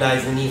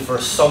recognize the need for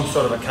some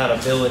sort of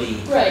accountability.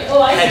 Right,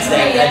 oh, I Hence agree,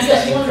 that, I'm hence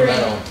just that wondering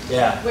incremental.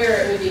 Yeah.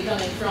 where it would be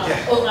coming from.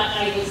 Yeah. Oh,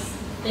 I was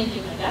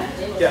thinking, my God,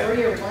 they have Yeah. a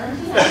 4-year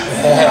warranty on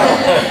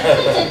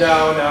this?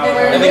 No.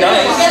 That'd be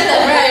nice.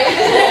 Right.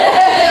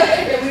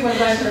 We went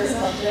by first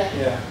month, yeah.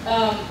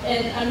 Yeah.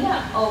 And I'm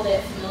not all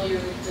that familiar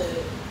with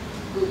the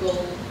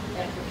Google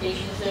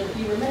applications. So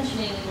you were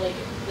mentioning like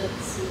the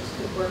students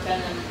could work on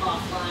them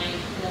offline,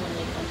 and then when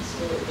they come to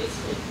school, it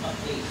basically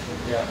updates.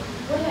 Yeah.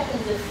 What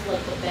happens if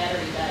like the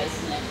battery dies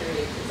in that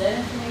period? Is that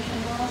information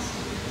lost?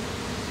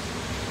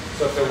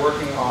 So if they're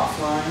working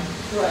offline,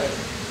 Right.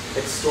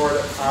 it's stored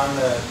on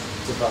the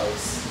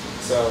device.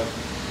 So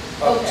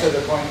up Okay. to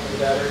the point where the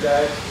battery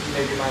died,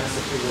 maybe minus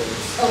a few days.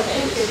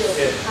 Okay.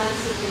 It-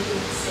 Constantly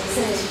doing the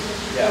same.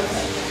 Yeah.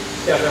 Okay.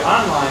 Yeah, if they're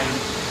online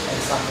and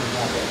something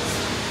happens,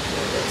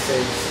 it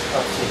saves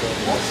up to the.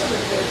 Most of the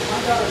kids, my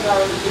daughter's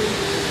already using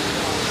it.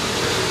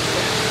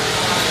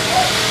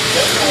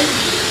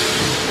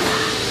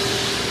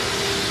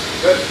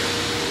 Good.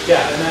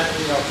 Yeah, and that,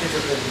 kids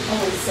have been.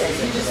 Always say,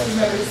 you just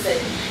remember to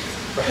say.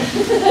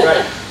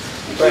 Right.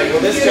 Right,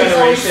 well, this Computers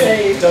always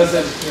generation save.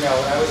 doesn't, when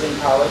I was in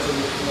college and,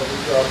 we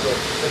grew up with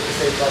the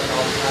save button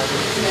all the time,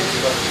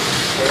 but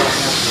they don't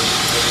have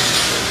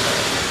to.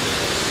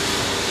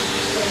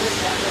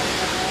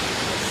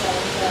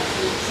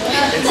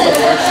 It's the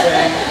worst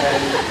thing,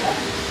 and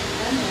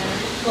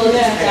Well, it's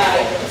yeah.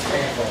 painful, it's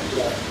painful,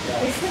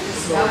 yeah. It's good to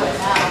smell it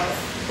now.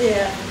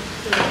 Yeah.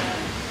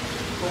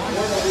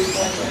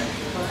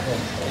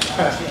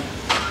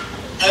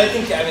 I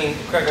think,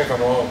 correct me if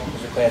I'm wrong,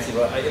 Mr. Clancy,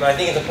 but I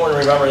think it's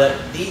important to remember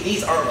that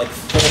these aren't like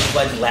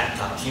full-fledged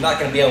laptops. You're not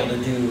going to be able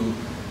to do,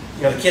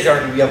 the kids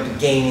aren't going to be able to do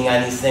gaming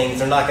on these things.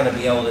 They're not going to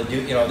be able to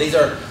do, these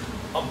are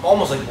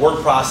almost like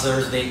word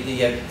processors. They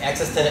have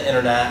access to the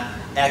internet,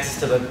 access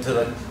to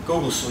the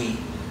Google Suite,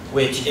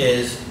 which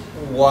is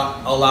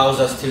what allows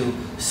us to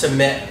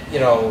submit,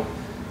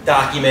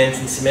 documents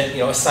and submit,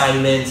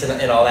 assignments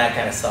and all that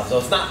kind of stuff. So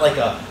it's not like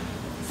a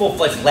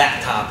full-fledged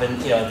laptop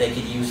and they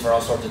could use for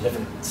all sorts of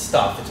different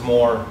stuff. It's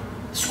more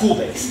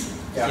school-based,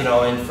 Yeah.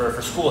 And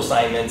for school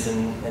assignments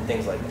and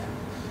things like that.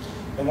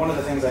 And one of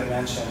the things I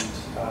mentioned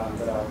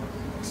that I'll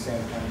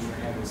expand upon, your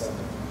hand was up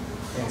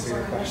and answer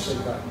your question,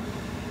 but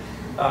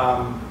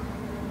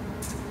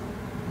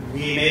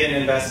we made an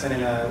investment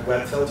in a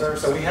web filter.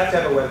 So we have to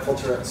have a web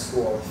filter at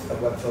school. A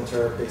web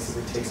filter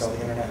basically takes all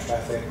the internet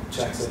traffic,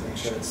 checks it,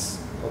 makes sure it's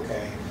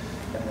okay,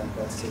 and then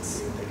lets kids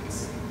see what they can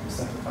see,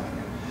 simplifying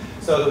it.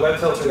 So the web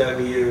filter that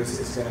we use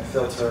is going to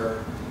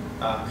filter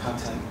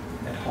content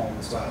at home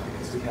as well,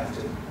 because we have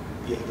to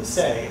be able to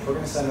say, if we're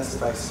going to send this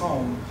device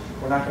home,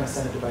 we're not going to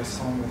send a device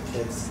home with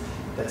kids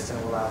that's going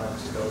to allow them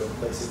to go to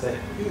places that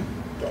you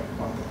don't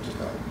want them to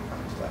go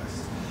on the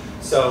device.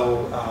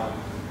 So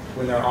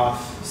when they're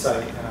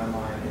off-site and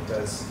online, it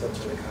does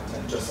filter the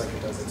content just like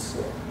it does at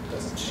school. It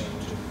doesn't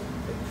change,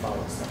 it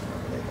follows them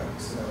wherever they go.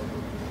 So that would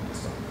be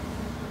as well.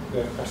 You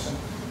have a question?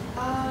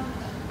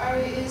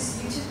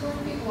 Is YouTube going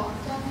to be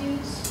blocked on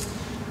these?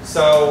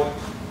 So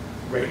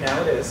right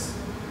now it is,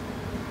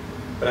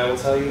 but I will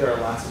tell you there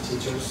are lots of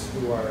teachers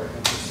who are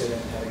interested in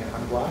having it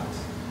unblocked,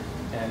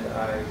 and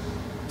I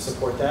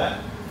support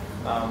that.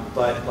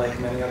 But like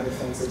many other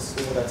things at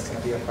school, that's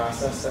going to be a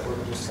process that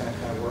we're just going to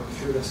kind of work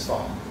through this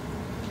fall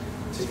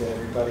to get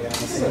everybody on the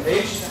same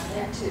page. On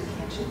that too,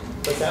 can't you?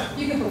 What's that?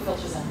 You can put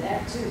filters on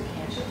that too,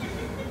 can't you?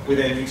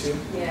 Within YouTube?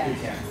 Yeah. You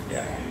can,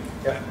 yeah.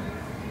 Yeah.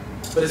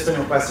 But it's been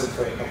requested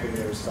for a couple of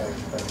years by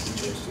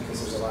teachers because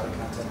there's a lot of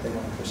content they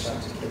want to push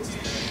out to kids to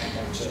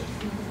watch it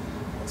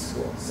at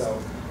school. So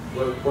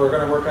we're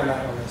going to work on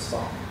that one this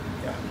fall.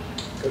 Yeah,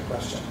 good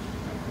question.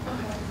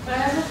 Okay. I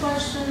have a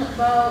question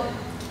about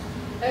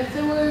if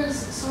there was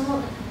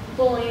someone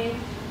bullying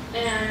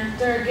and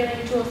they're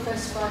getting into a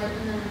fist fight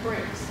and then it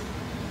breaks,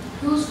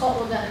 whose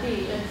fault would that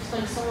be if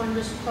like someone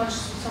just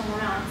pushed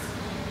someone else?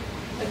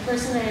 Like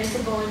person A is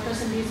the bully,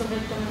 person B is the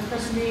victim, and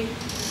person B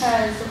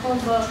has the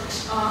Chromebook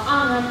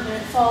on them and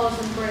it falls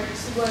and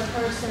breaks. Would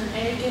person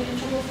A get in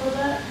trouble for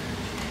that?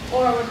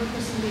 Or would the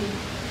person B?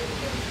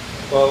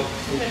 Well,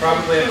 we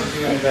probably have to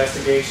do an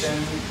investigation.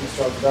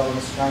 Mr. Altobello and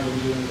Mr. Conley will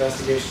do an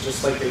investigation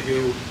just like they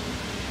do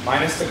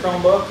minus the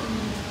Chromebook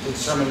to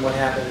determine what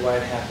happened, why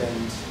it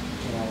happened,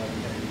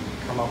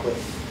 and come up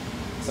with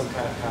some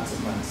kind of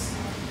consequence.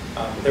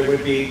 There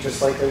would be,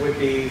 just like there would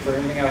be for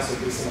anything else, there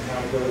would be some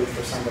accountability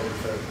for somebody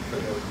for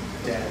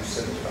the damage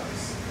to the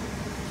device.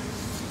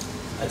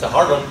 It's a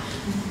hard one.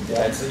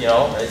 Yeah, it's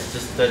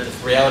just the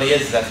reality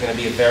is that's going to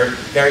be a very,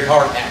 very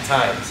hard at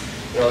times.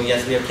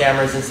 Yes, we have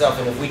cameras and stuff,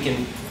 and if we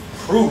can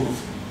prove,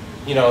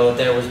 that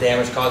there was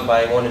damage caused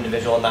by one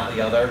individual and not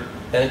the other,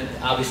 then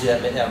obviously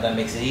that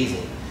makes it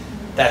easy.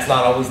 That's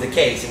not always the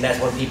case, and that's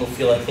when people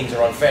feel like things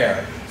are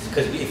unfair.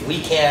 Because if we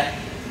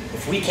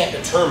can't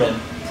determine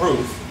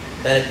proof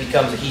then it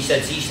becomes a he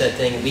said, she said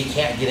thing, and we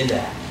can't get into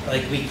that.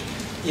 Like we,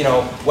 you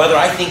know, whether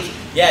I think,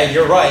 yeah,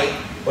 you're right,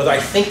 whether I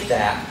think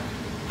that,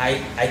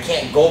 I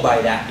can't go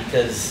by that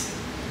because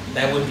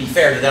that wouldn't be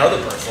fair to that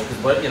other person.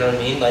 Because what, you know what I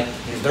mean? Like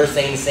if they're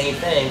saying the same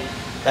thing,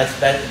 that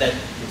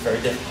is very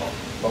difficult.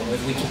 But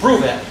if we can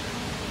prove it,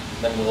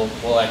 then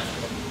we'll act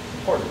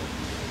accordingly.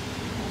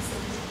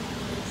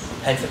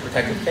 Hence the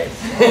protective case.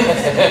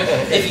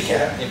 If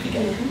you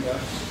can.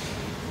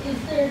 Is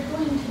there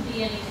going to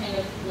be any kind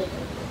of like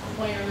a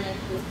requirement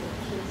with the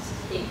kids to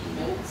take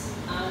notes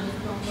on the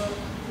Chromebook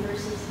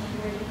versus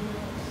handwriting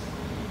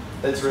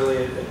notes? That's really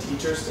a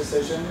teacher's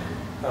decision.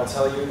 I'll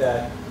tell you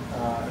that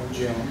in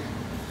June,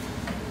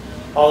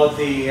 all of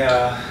the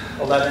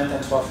 11th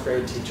and 12th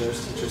grade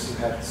teachers who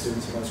have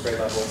students in those grade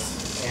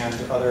levels, and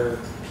other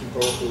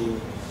people who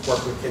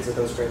work with kids at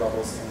those grade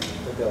levels in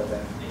the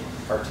building,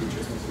 our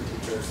teachers,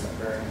 music teachers,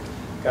 librarian,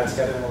 got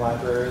together in the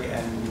library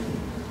and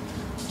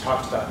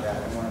talked about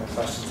that. And one of the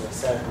questions they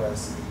said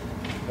was,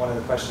 one of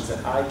the questions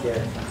that I get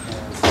from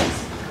parents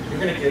is, you're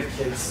going to give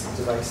kids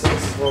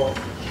devices. Well,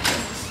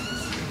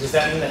 does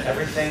that mean that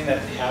everything that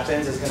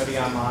happens is going to be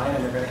online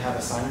and they're going to have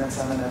assignments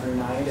on them every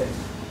night?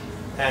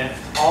 And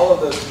all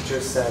of those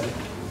teachers said,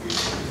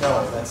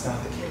 no, that's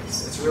not the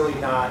case. It's really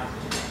not,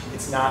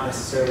 it's not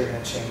necessarily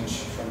going to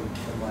change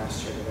from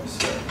last year to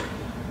this year.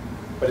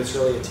 But it's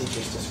really a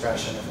teacher's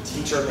discretion. If a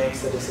teacher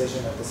makes the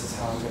decision that this is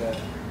how I'm going to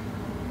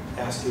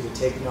ask you to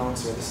take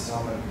notes, or this is how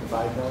I'm going to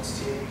provide notes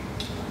to you,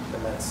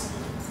 then that's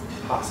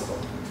possible,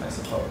 I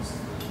suppose.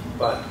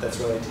 But that's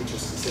really a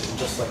teacher's decision,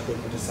 just like they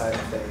can decide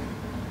if they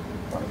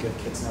want to give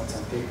kids notes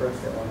on paper,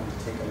 if they want them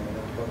to take them in a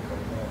notebook, or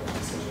whatever the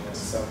decision is.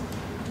 So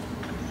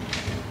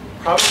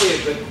probably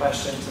a good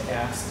question to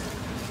ask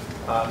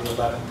the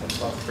 11th and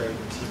 12th grade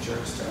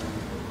teachers during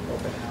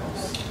open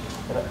house.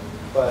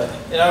 But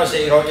and I would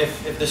say, you know,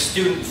 if the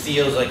student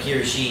feels like he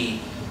or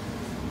she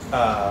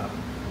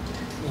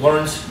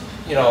learns,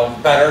 you know,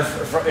 better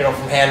from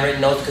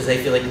handwritten notes because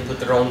they feel they can put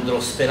their own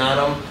little spin on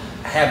them,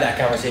 have that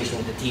conversation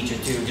with the teacher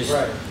too. Just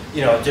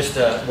you know, just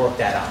to work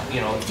that out.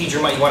 You know, the teacher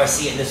might want to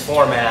see it in this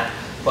format,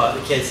 but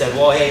the kid said,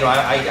 well, hey, you know,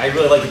 I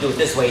really like to do it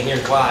this way, and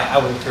here's why. I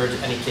would encourage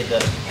any kid to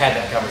have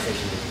that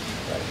conversation with the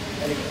teacher.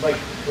 And like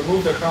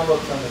remove their Chromebook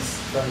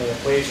from the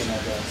equation,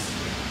 I guess.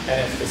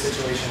 And if the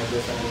situation is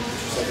different, and the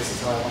teacher said, this is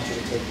how I want you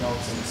to take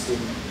notes, and the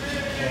student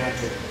can't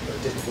or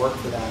didn't work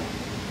for them,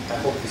 I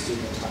hope the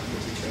student will talk to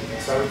the teacher again.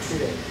 So I would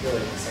treat it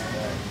really the same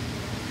way.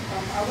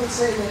 I would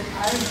say that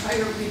I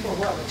hire people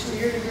who have a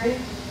 2-year degree.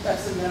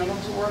 That's the minimum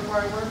to work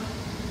where I work.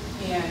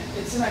 And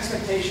it's an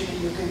expectation that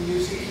you can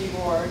use the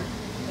keyboard,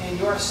 and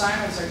your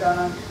assignments are done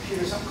on a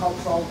computer, something called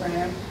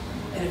program.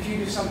 And if you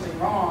do something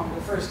wrong,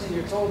 the first thing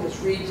you're told is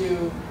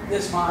redo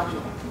this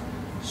module.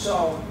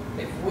 So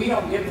if we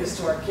don't give this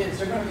to our kids,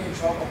 they're going to be in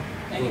trouble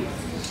anyway.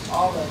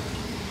 All the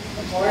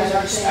employers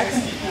are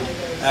expecting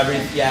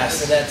it.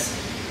 Yes, and that's,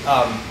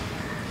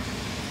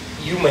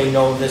 you may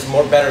know this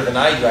more better than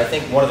I do. I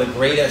think one of the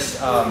greatest,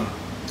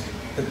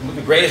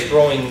 the greatest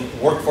growing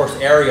workforce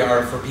area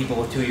are for people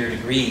with 2-year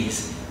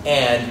degrees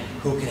and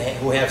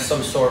who have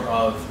some sort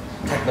of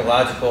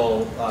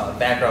technological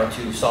background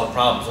to solve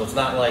problems. So it's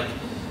not like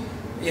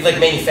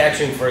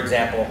manufacturing, for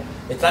example.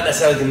 It's not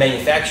necessarily the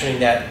manufacturing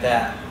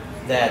that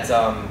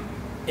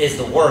is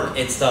the work.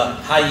 It's the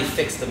how do you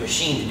fix the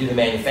machine to do the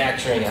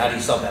manufacturing, and how do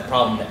you solve that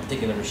problem in that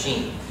particular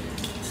machine.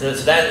 So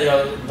that, you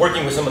know,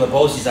 working with some of the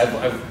BOCES,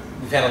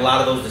 we've had a lot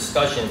of those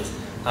discussions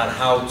on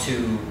how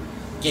to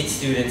get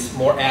students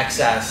more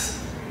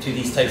access to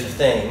these types of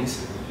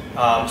things,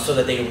 so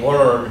that they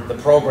learn the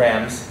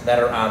programs that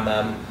are on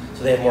them,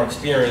 so they have more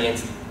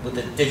experience with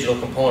the digital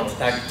component,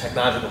 the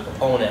technological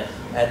component,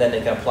 and then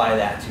they can apply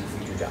that to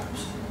future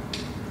jobs.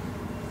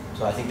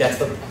 So I think that's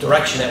the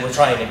direction that we're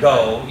trying to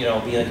go, you know,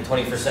 be like a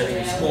 21st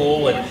century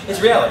school, and it's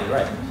reality,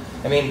 right?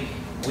 I mean,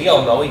 we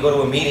all know, we go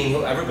to a meeting,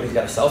 everybody's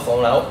got a cell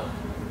phone out.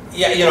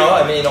 Yeah, you know,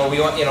 I mean, we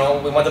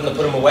want them to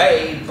put them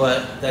away,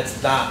 but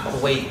that's not the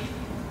way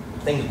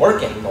things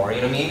work anymore.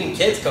 You know, I mean, even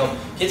kids come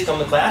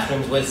to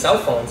classrooms with cell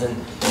phones, and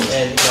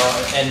you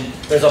know, and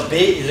there's a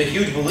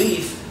huge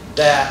belief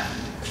that,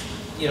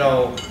 you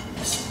know,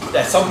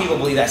 that some people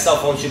believe that cell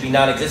phones should be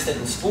non-existent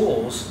in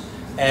schools,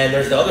 and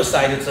there's the other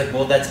side. It's like,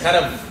 well,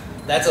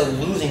 that's a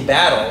losing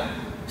battle.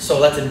 So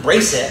let's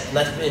embrace it,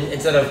 and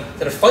instead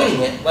of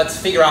fighting it, let's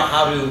figure out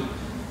how to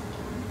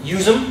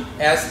use them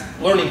as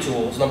learning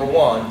tools, number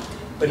one.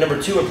 But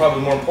number two, and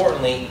probably more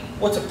importantly,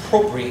 what's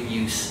appropriate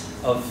use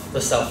of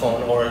the cell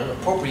phone or an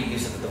appropriate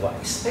use of the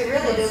device? It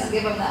really does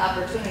give them the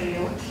opportunity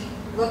to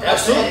look up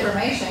Absolutely. the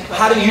information.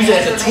 How to use it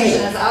as a tool.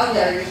 Information is out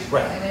there.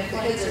 Right. I mean, if the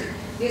kids are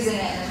using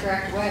it in the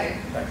correct way.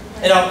 Right.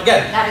 And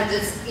again, not that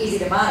it's easy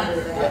to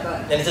monitor that, yeah.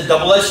 but. And it's a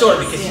double-edged sword,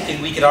 because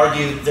we could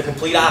argue the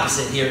complete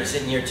opposite here,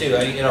 sitting here too.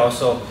 You know,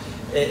 so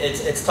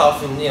it's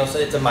tough, and you know, so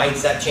it's a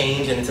mindset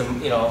change, and it's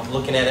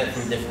looking at it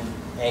from a different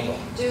angle.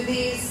 Do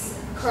these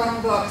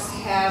Chromebooks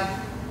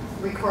have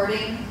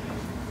recording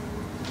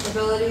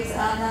abilities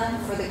on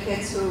them for the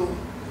kids who,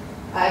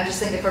 I'm just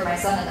thinking for my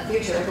son in the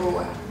future,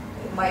 who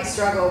might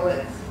struggle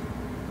with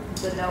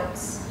the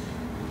notes?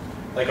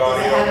 like Does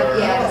audio it have, or.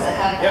 yeah, does it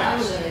have an Yeah.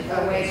 option,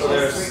 a way So to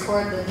there's- just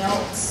record the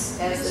notes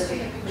as they're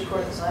being?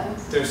 Record the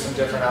slides? There's some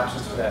different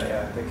options for that,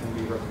 yeah, that can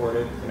be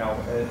recorded, you know,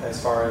 as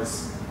far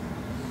as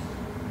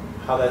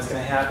how that's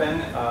gonna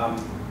happen.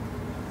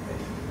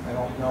 I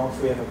don't know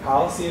if we have a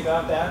policy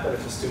about that, but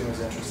if a student was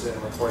interested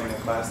in recording a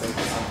class, that's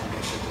something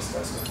they should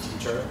discuss with the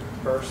teacher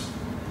first.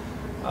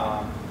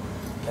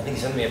 I think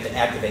something we have to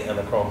activate on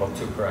the Chromebook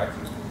too, correct?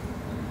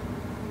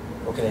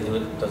 Or can they do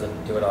it, does it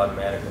do it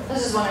automatically? I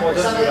was just wondering, Well,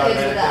 for some of the it doesn't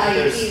kids with the do it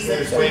automatically. IEPs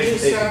There's that ways do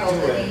that they can struggle,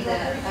 do that it. need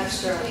that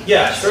extra.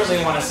 Yeah,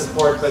 certainly want to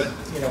support, but,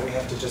 you know, we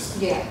have to just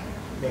Yeah.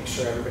 make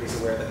sure everybody's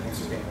aware that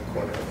things are being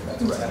recorded, if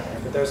that's what's happening.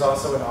 But there's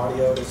also an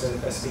audio, there's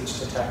a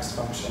speech-to-text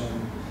function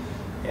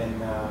in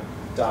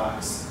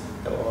Docs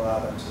that will allow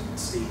them to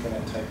speak, and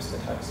it types the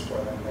text for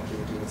them, like you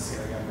would do with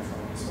Siri on your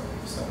phone,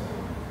 so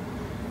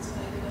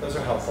those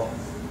are helpful.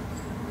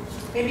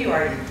 Maybe you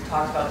already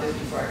talked about this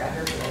before I got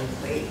here, because I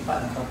was late,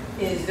 but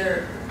is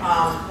there,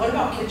 what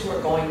about kids who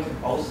are going to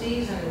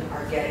BOCES and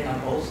are getting a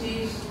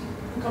BOCES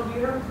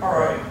computer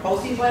or a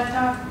BOCES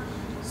laptop?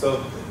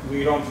 So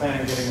we don't plan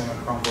on giving them a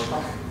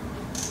Chromebook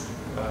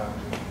Okay.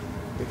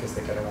 because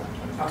they get a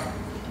laptop. Okay.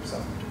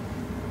 So,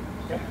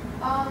 yeah.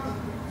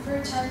 For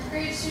 10th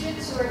grade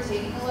students who are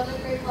taking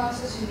 11th grade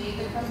classes who need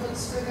the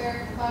Chromebooks for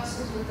their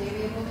classes, would they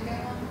be able to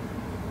get one?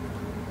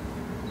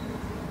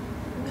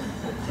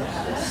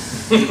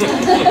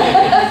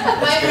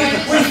 My friend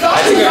is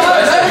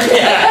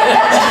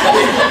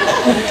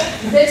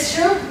That's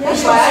true.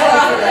 That's why I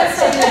brought That's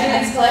that. taking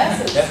advanced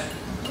classes.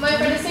 Yeah. my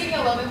friend is taking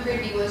 11th grade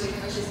English even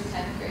though she's in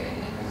 10th grade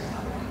and I've never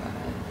talked to her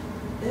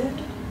about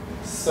it.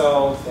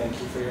 So, thank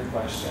you for your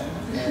question.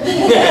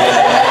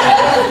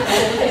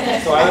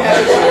 So I would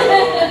have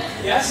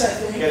to Yes, I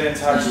think. get in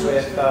touch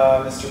with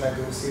Mr.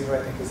 Magusi, who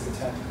I think is the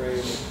 10th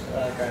grade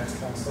guidance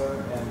counselor,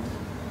 and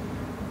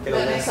get a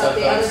That list makes of up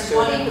the other those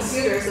 20 students.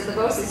 computers that the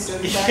BOCES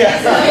students have. Yeah.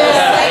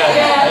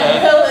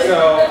 So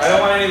I don't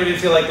want anybody to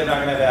feel like they're not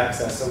gonna have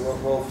access, so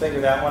we'll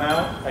figure that one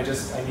out. I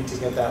need to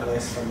get that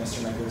list from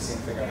Mr. Magusi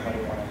and figure out how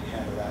we wanna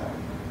handle that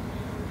one.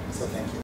 So thank you.